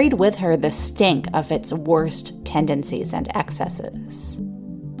carried with her the stink of its worst tendencies and excesses.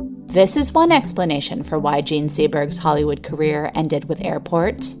 This is one explanation for why Jean Seberg's Hollywood career ended with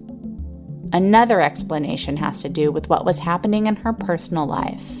Airport. Another explanation has to do with what was happening in her personal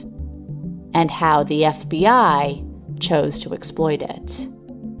life and how the FBI chose to exploit it.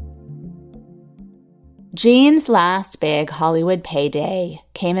 Jean's last big Hollywood payday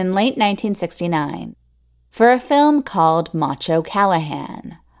came in late 1969 for a film called Macho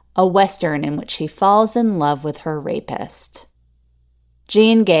Callahan, a Western in which she falls in love with her rapist.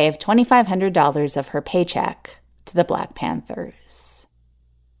 Jean gave $2,500 of her paycheck to the Black Panthers.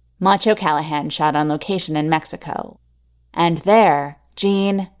 Macho Callahan shot on location in Mexico, and there,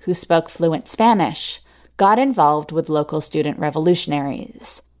 Jean, who spoke fluent Spanish, got involved with local student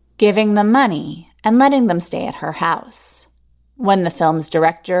revolutionaries, giving them money and letting them stay at her house. When the film's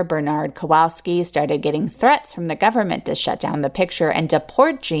director, Bernard Kowalski, started getting threats from the government to shut down the picture and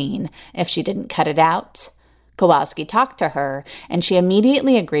deport Jean if she didn't cut it out, Kowalski talked to her, and she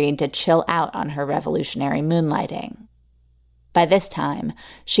immediately agreed to chill out on her revolutionary moonlighting. By this time,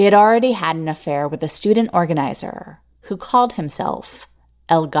 she had already had an affair with a student organizer who called himself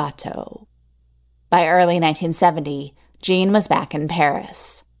El Gato. By early 1970, Jean was back in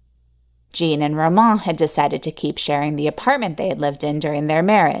Paris. Jean and Roman had decided to keep sharing the apartment they had lived in during their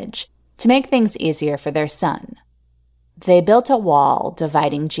marriage to make things easier for their son. They built a wall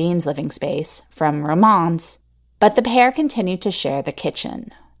dividing Jean's living space from Roman's, but the pair continued to share the kitchen.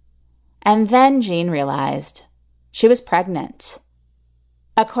 And then Jean realized she was pregnant.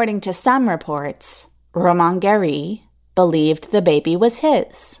 According to some reports, Roman Gary believed the baby was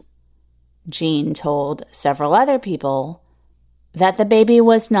his. Jean told several other people that the baby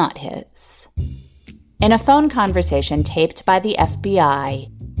was not his. In a phone conversation taped by the FBI,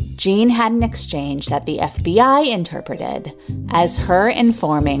 Jean had an exchange that the FBI interpreted as her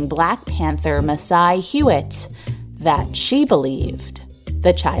informing Black Panther Masai Hewitt that she believed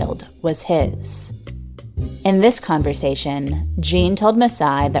the child was his. In this conversation, Jean told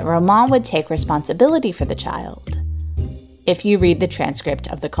Masai that Roman would take responsibility for the child. If you read the transcript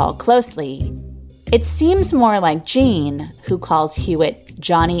of the call closely, it seems more like Jean, who calls Hewitt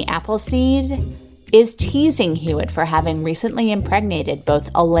Johnny Appleseed, is teasing Hewitt for having recently impregnated both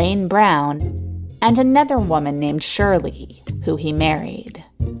Elaine Brown and another woman named Shirley, who he married.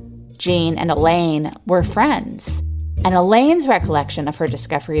 Jean and Elaine were friends, and Elaine's recollection of her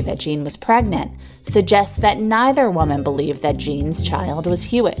discovery that Jean was pregnant suggests that neither woman believed that Jean's child was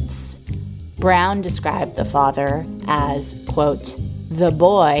Hewitt's. Brown described the father as, quote, the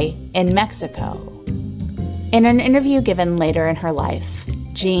boy in Mexico. In an interview given later in her life,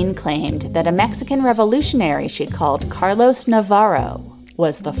 Jean claimed that a Mexican revolutionary she called Carlos Navarro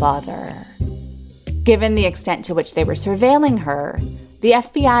was the father. Given the extent to which they were surveilling her, the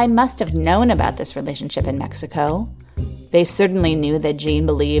FBI must have known about this relationship in Mexico. They certainly knew that Jean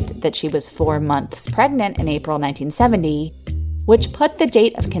believed that she was 4 months pregnant in April 1970, which put the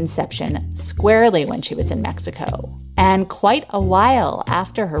date of conception squarely when she was in Mexico, and quite a while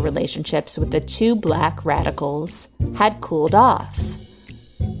after her relationships with the two Black radicals had cooled off.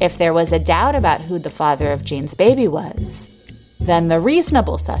 If there was a doubt about who the father of Jean's baby was, then the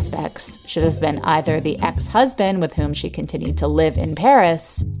reasonable suspects should have been either the ex-husband with whom she continued to live in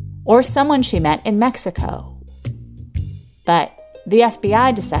Paris or someone she met in Mexico. But the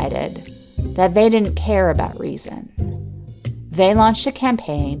FBI decided that they didn't care about reason. They launched a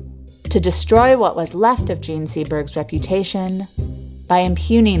campaign to destroy what was left of Jean Seberg's reputation by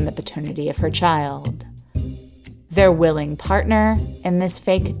impugning the paternity of her child. Their willing partner in this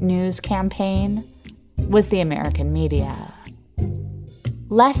fake news campaign was the American media.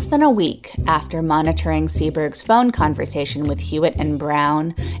 Less than a week after monitoring Seberg's phone conversation with Hewitt and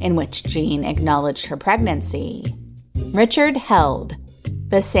Brown, in which Jean acknowledged her pregnancy, Richard Held,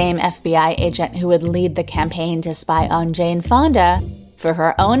 the same FBI agent who would lead the campaign to spy on Jane Fonda for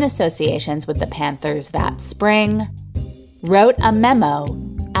her own associations with the Panthers that spring, wrote a memo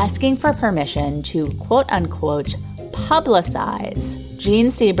asking for permission to, quote-unquote, publicize Jean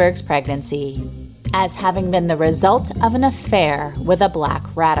Seberg's pregnancy as having been the result of an affair with a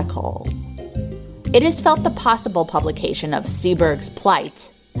Black radical. It is felt the possible publication of Seberg's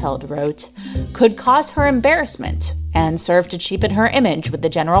plight, Held wrote, could cause her embarrassment and serve to cheapen her image with the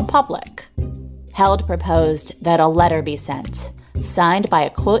general public. Held proposed that a letter be sent, signed by a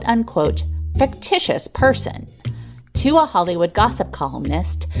quote-unquote fictitious person, to a Hollywood gossip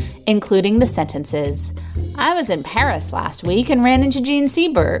columnist, including the sentences, I was in Paris last week and ran into Jean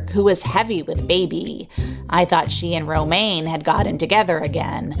Seberg, who was heavy with baby. I thought she and Romaine had gotten together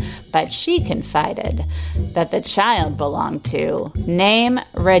again, but she confided that the child belonged to, name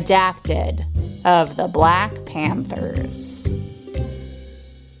redacted, of the Black Panthers.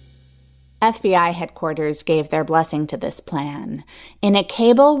 FBI headquarters gave their blessing to this plan in a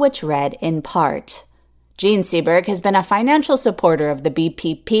cable which read in part, Jean Seberg has been a financial supporter of the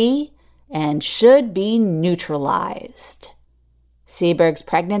BPP and should be neutralized. Seberg's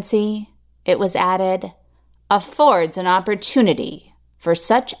pregnancy, it was added, affords an opportunity for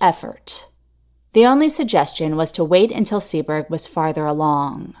such effort. The only suggestion was to wait until Seberg was farther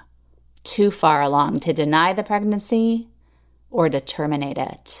along, too far along to deny the pregnancy or to terminate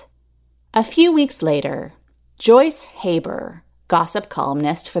it. A few weeks later, Joyce Haber, gossip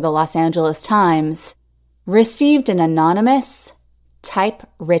columnist for the Los Angeles Times, received an anonymous,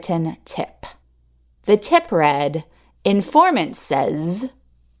 typewritten tip. The tip read, "Informant says,"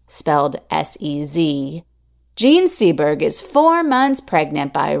 spelled S-E-Z, "Jean Seberg is 4 months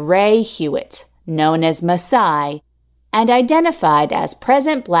pregnant by Ray Hewitt, known as Masai, and identified as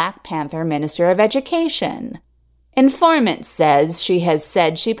present Black Panther Minister of Education. Informant says she has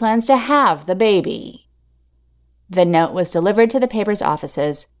said she plans to have the baby." The note was delivered to the paper's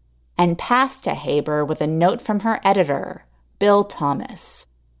offices and passed to Haber with a note from her editor, Bill Thomas,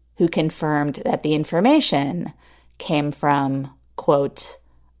 who confirmed that the information came from, quote,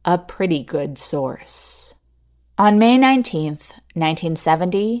 a pretty good source. On May 19th,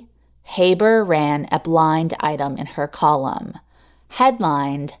 1970, Haber ran a blind item in her column,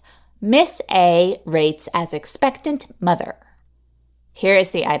 headlined, Miss A rates as expectant mother. Here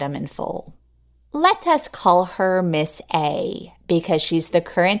is the item in full. Let us call her Miss A, because she's the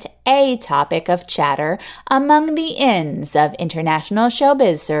current A topic of chatter among the ins of international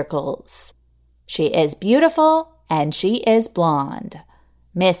showbiz circles. She is beautiful and she is blonde.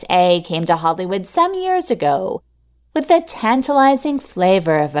 Miss A came to Hollywood some years ago with the tantalizing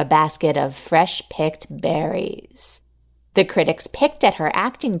flavor of a basket of fresh-picked berries. The critics picked at her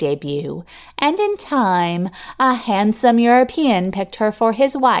acting debut, and in time, a handsome European picked her for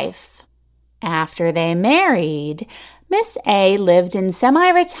his wife. After they married, Miss A lived in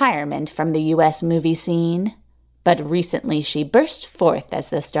semi-retirement from the U.S. movie scene, but recently she burst forth as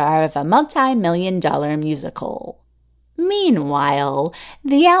the star of a multi-million-dollar musical. Meanwhile,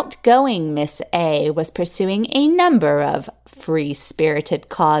 the outgoing Miss A was pursuing a number of free-spirited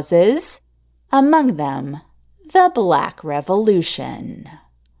causes, among them the Black Revolution.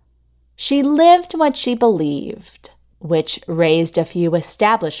 She lived what she believed, which raised a few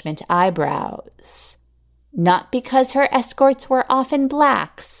establishment eyebrows, not because her escorts were often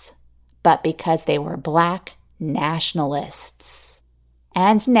blacks, but because they were Black nationalists.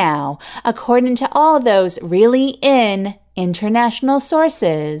 And now, according to all those really in international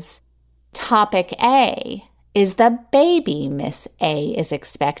sources, topic A is the baby Miss A is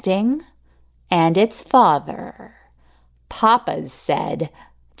expecting, and its father, Papa's said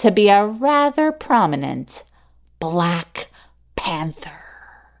to be a rather prominent Black Panther.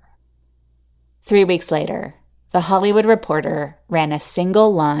 3 weeks later, the Hollywood Reporter ran a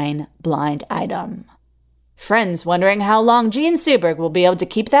single-line blind item. Friends wondering how long Jean Seberg will be able to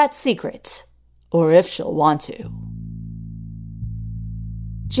keep that secret, or if she'll want to.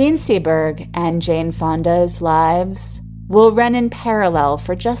 Jean Seberg and Jane Fonda's lives will run in parallel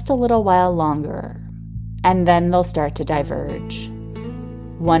for just a little while longer, and then they'll start to diverge.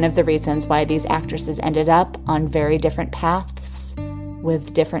 One of the reasons why these actresses ended up on very different paths,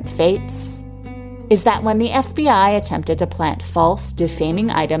 with different fates, is that when the FBI attempted to plant false,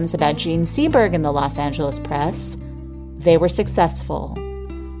 defaming items about Jean Seberg in the Los Angeles press, they were successful.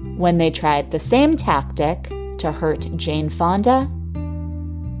 When they tried the same tactic to hurt Jane Fonda,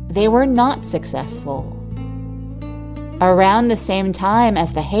 they were not successful. Around the same time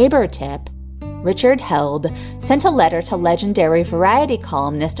as the Haber tip, Richard Held sent a letter to legendary variety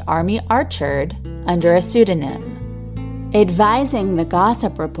columnist Army Archerd under a pseudonym, advising the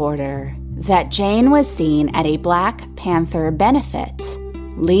gossip reporter that Jane was seen at a Black Panther benefit,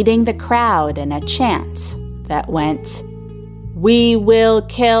 leading the crowd in a chant that went, "We will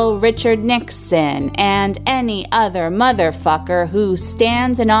kill Richard Nixon and any other motherfucker who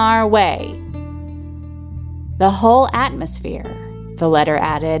stands in our way." The whole atmosphere, the letter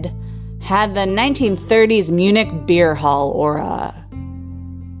added, had the 1930s Munich beer hall aura.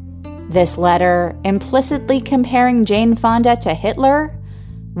 This letter, implicitly comparing Jane Fonda to Hitler,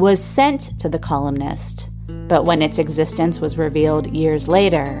 was sent to the columnist, but when its existence was revealed years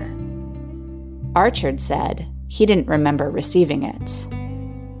later, Archerd said he didn't remember receiving it.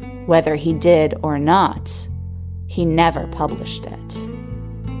 Whether he did or not, he never published it.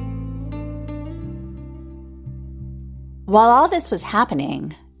 While all this was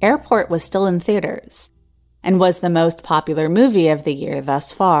happening, Airport was still in theaters and was the most popular movie of the year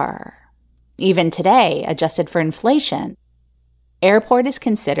thus far. Even today, adjusted for inflation, Airport is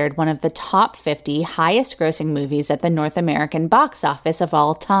considered one of the top 50 highest-grossing movies at the North American box office of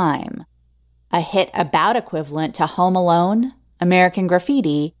all time, a hit about equivalent to Home Alone, American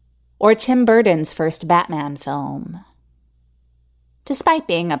Graffiti, or Tim Burton's first Batman film. Despite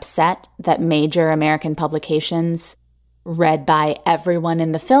being upset that major American publications, read by everyone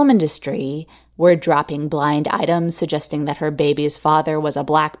in the film industry, were dropping blind items suggesting that her baby's father was a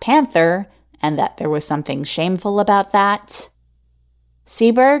Black Panther and that there was something shameful about that,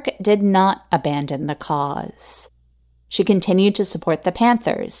 Seberg did not abandon the cause. She continued to support the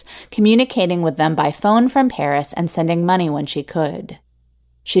Panthers, communicating with them by phone from Paris and sending money when she could.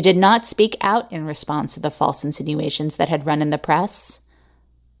 She did not speak out in response to the false insinuations that had run in the press.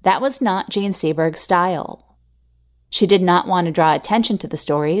 That was not Jean Seberg's style. She did not want to draw attention to the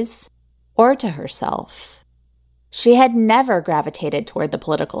stories or to herself. She had never gravitated toward the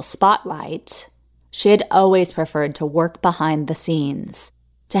political spotlight. She had always preferred to work behind the scenes,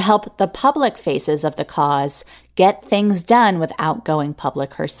 to help the public faces of the cause get things done without going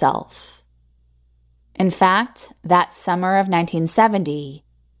public herself. In fact, that summer of 1970,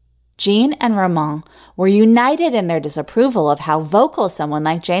 Jean and Roman were united in their disapproval of how vocal someone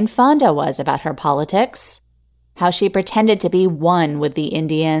like Jane Fonda was about her politics, how she pretended to be one with the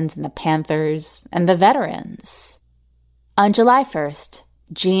Indians and the Panthers and the veterans. On July 1st,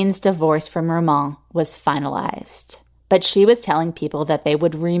 Jean's divorce from Roman was finalized, but she was telling people that they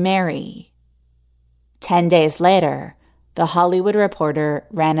would remarry. 10 days later, The Hollywood Reporter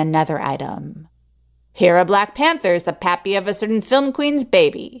ran another item. Here are Black Panthers, the pappy of a certain film queen's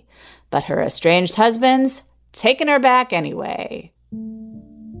baby, but her estranged husband's taking her back anyway.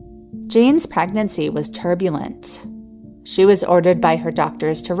 Jean's pregnancy was turbulent. She was ordered by her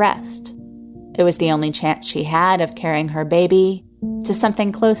doctors to rest. It was the only chance she had of carrying her baby to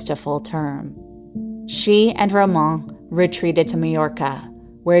something close to full term. She and Roman retreated to Majorca,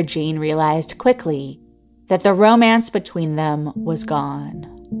 where Jean realized quickly that the romance between them was gone.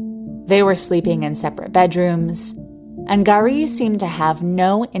 They were sleeping in separate bedrooms, and Gary seemed to have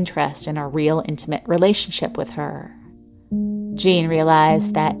no interest in a real intimate relationship with her. Jean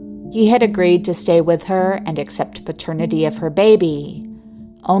realized that he had agreed to stay with her and accept paternity of her baby,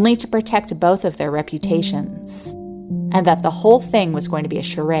 only to protect both of their reputations, and that the whole thing was going to be a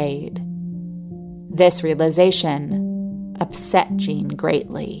charade. This realization upset Jean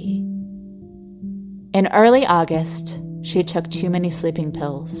greatly. In early August, she took too many sleeping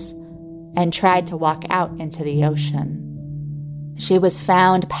pills and tried to walk out into the ocean. She was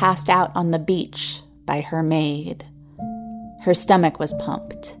found passed out on the beach by her maid. Her stomach was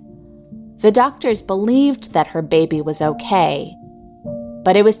pumped. The doctors believed that her baby was okay,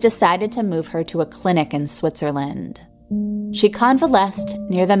 but it was decided to move her to a clinic in Switzerland. She convalesced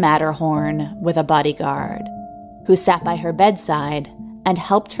near the Matterhorn with a bodyguard, who sat by her bedside and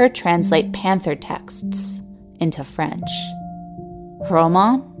helped her translate Panther texts into French.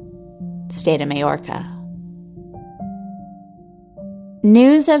 Roman stayed in Majorca.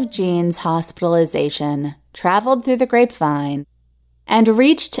 News of Jean's hospitalization traveled through the grapevine and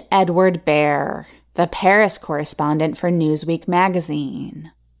reached Edward Baer, the Paris correspondent for Newsweek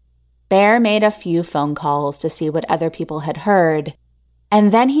magazine. Baer made a few phone calls to see what other people had heard,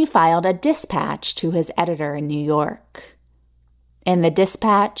 and then he filed a dispatch to his editor in New York. In the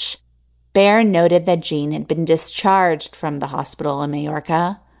dispatch, Baer noted that Jean had been discharged from the hospital in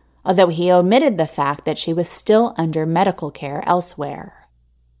Majorca, although he omitted the fact that she was still under medical care elsewhere.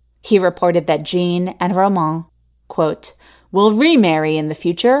 He reported that Jean and Roman, quote, will remarry in the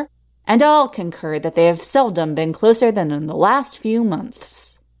future, and all concur that they have seldom been closer than in the last few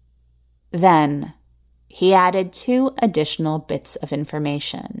months. Then, he added 2 additional bits of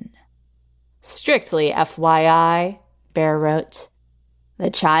information. Strictly FYI, Baer wrote, the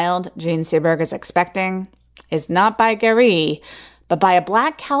child Jean Seberg is expecting is not by Gary, but by a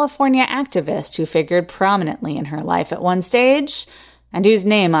Black California activist who figured prominently in her life at one stage, and whose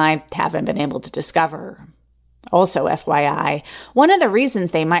name I haven't been able to discover. Also, FYI, one of the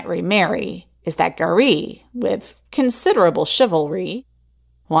reasons they might remarry is that Gary, with considerable chivalry,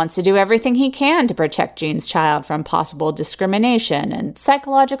 wants to do everything he can to protect Jean's child from possible discrimination and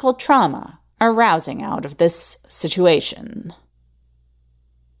psychological trauma arising out of this situation.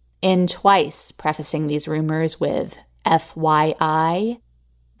 In twice prefacing these rumors with FYI,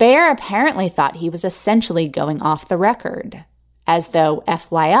 Baer apparently thought he was essentially going off the record, as though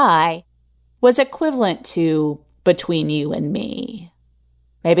FYI was equivalent to between you and me.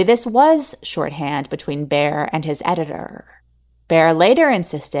 Maybe this was shorthand between Baer and his editor. Baer later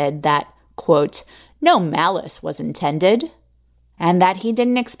insisted that, quote, no malice was intended, and that he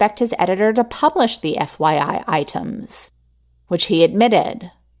didn't expect his editor to publish the FYI items, which he admitted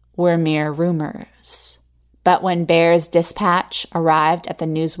were mere rumors. But when Bear's dispatch arrived at the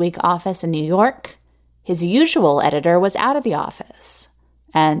Newsweek office in New York, his usual editor was out of the office,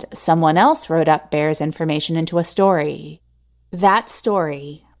 and someone else wrote up Bear's information into a story. That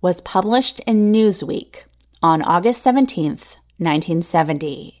story was published in Newsweek on August 17th,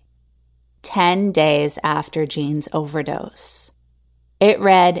 1970, 10 days after Jean's overdose. It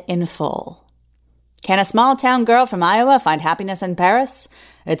read in full, "Can a small-town girl from Iowa find happiness in Paris?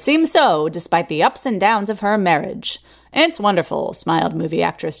 It seems so, despite the ups and downs of her marriage. It's wonderful," smiled movie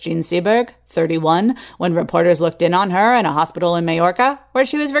actress Jean Seberg, 31, when reporters looked in on her in a hospital in Majorca, where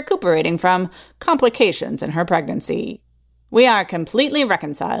she was recuperating from complications in her pregnancy. "We are completely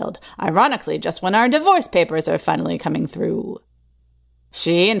reconciled, ironically just when our divorce papers are finally coming through."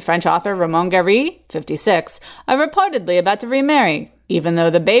 She and French author Raymond Gary, 56, are reportedly about to remarry, even though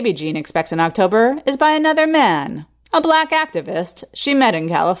the baby Jean expects in October is by another man, a black activist she met in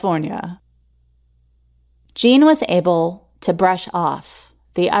California. Jean was able to brush off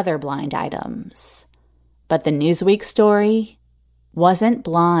the other blind items, but the Newsweek story wasn't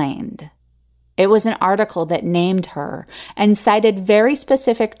blind. It was an article that named her and cited very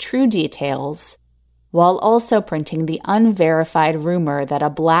specific true details, while also printing the unverified rumor that a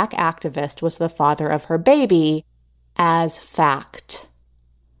black activist was the father of her baby as fact.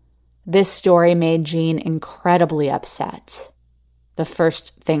 This story made Jean incredibly upset. The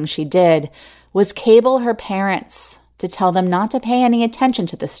first thing she did was cable her parents to tell them not to pay any attention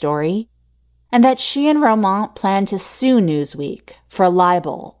to the story, and that she and Romont planned to sue Newsweek for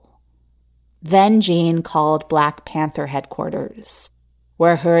libel. Then Jean called Black Panther headquarters,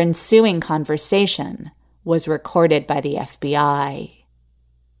 where her ensuing conversation was recorded by the FBI.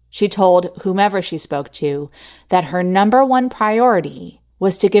 She told whomever she spoke to that her number one priority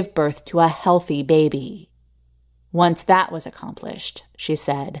was to give birth to a healthy baby. Once that was accomplished, she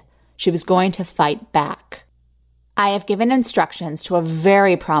said, she was going to fight back. "I have given instructions to a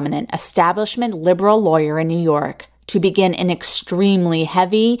very prominent establishment liberal lawyer in New York to begin an extremely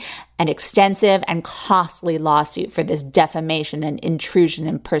heavy and extensive and costly lawsuit for this defamation and intrusion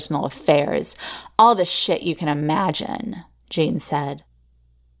in personal affairs. All the shit you can imagine," Jean said.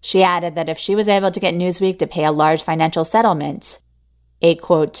 She added that if she was able to get Newsweek to pay a large financial settlement, a,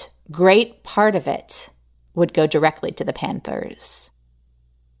 quote, "great part of it would go directly to the Panthers."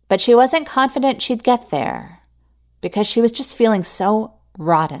 But she wasn't confident she'd get there, because she was just feeling so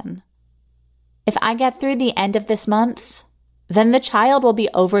rotten. "If I get through the end of this month, then the child will be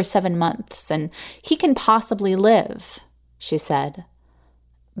over 7 months and he can possibly live," she said.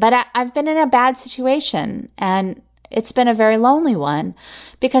 "But I've been in a bad situation, and it's been a very lonely one,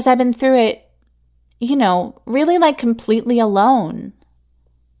 because I've been through it, really like completely alone.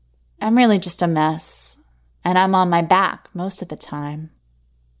 I'm really just a mess, and I'm on my back most of the time."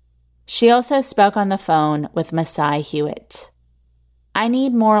 She also spoke on the phone with Masai Hewitt. "I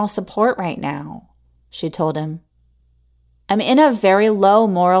need moral support right now," she told him. "I'm in a very low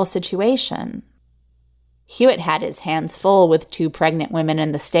moral situation." Hewitt had his hands full with 2 pregnant women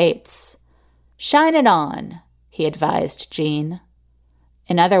in the States. "Shine it on," he advised Jean.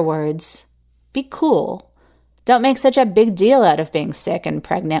 In other words, be cool. Don't make such a big deal out of being sick and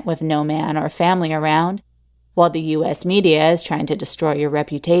pregnant with no man or family around, while the U.S. media is trying to destroy your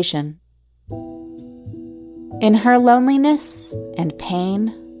reputation. In her loneliness and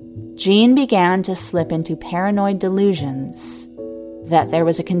pain, Jean began to slip into paranoid delusions that there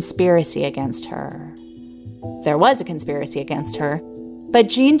was a conspiracy against her. There was a conspiracy against her, but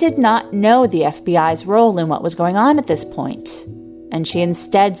Jean did not know the FBI's role in what was going on at this point, and she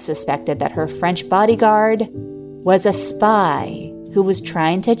instead suspected that her French bodyguard was a spy who was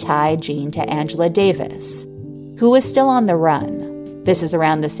trying to tie Jean to Angela Davis, who was still on the run. This is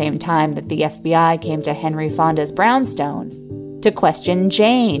around the same time that the FBI came to Henry Fonda's brownstone to question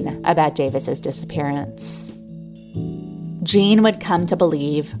Jane about Davis's disappearance. Jean would come to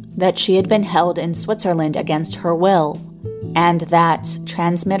believe that she had been held in Switzerland against her will, and that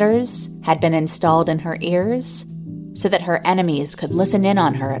transmitters had been installed in her ears so that her enemies could listen in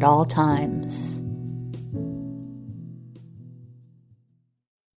on her at all times.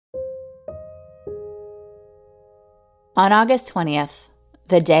 On August 20th,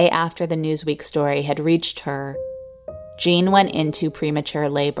 the day after the Newsweek story had reached her, Jean went into premature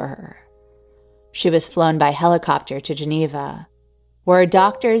labor. She was flown by helicopter to Geneva, where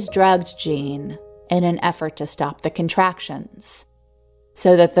doctors drugged Jean in an effort to stop the contractions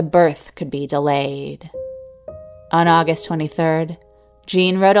so that the birth could be delayed. On August 23rd,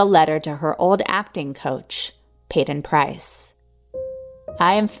 Jean wrote a letter to her old acting coach, Peyton Price.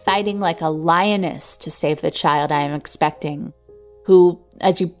 "I am fighting like a lioness to save the child I am expecting. who,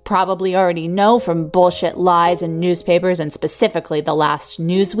 as you probably already know from bullshit lies in newspapers and specifically the last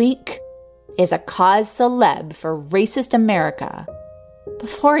Newsweek, is a cause celeb for racist America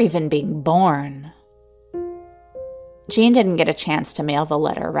before even being born. Jean didn't get a chance to mail the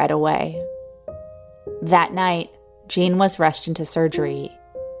letter right away. That night, Jean was rushed into surgery,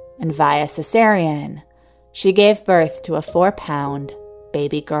 and via cesarean, she gave birth to a 4-pound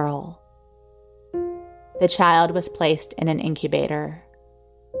baby girl. The child was placed in an incubator,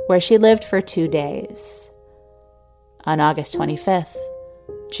 where she lived for 2 days. On August 25th,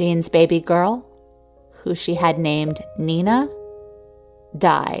 Jean's baby girl, who she had named Nina,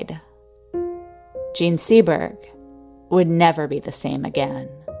 died. Jean Seberg would never be the same again.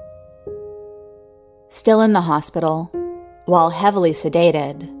 Still in the hospital, while heavily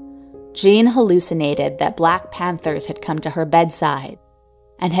sedated, Jean hallucinated that Black Panthers had come to her bedside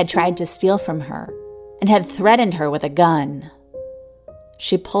and had tried to steal from her and had threatened her with a gun.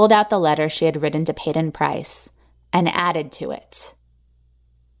 She pulled out the letter she had written to Peyton Price and added to it,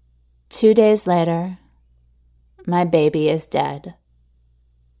 "2 days later, my baby is dead.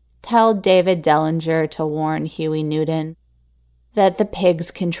 Tell David Dellinger to warn Huey Newton that the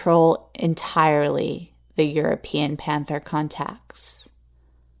pigs control entirely the European Panther contacts.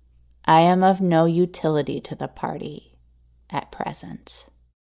 I am of no utility to the party at present."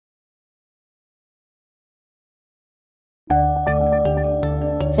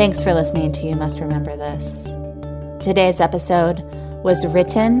 Thanks for listening to You Must Remember This. Today's episode was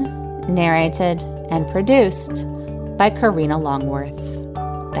written, narrated, and produced by Karina Longworth.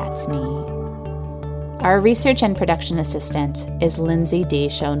 That's me. Our research and production assistant is Lindsay D.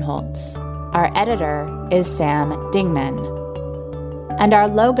 Schoenholtz. Our editor is Sam Dingman. And our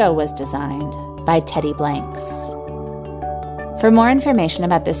logo was designed by Teddy Blanks. For more information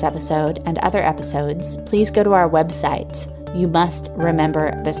about this episode and other episodes, please go to our website,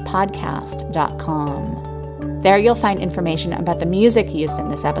 youmustrememberthispodcast.com. There you'll find information about the music used in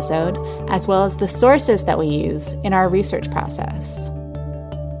this episode, as well as the sources that we use in our research process.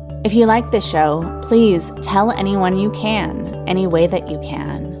 If you like this show, please tell anyone you can, any way that you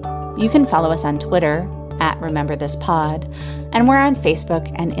can. You can follow us on Twitter @RememberThisPod, and we're on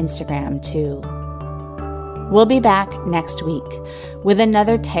Facebook and Instagram too. We'll be back next week with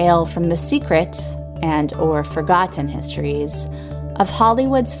another tale from the secret and or forgotten histories of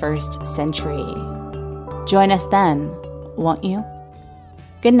Hollywood's first century. Join us then, won't you?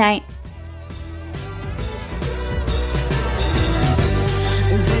 Good night.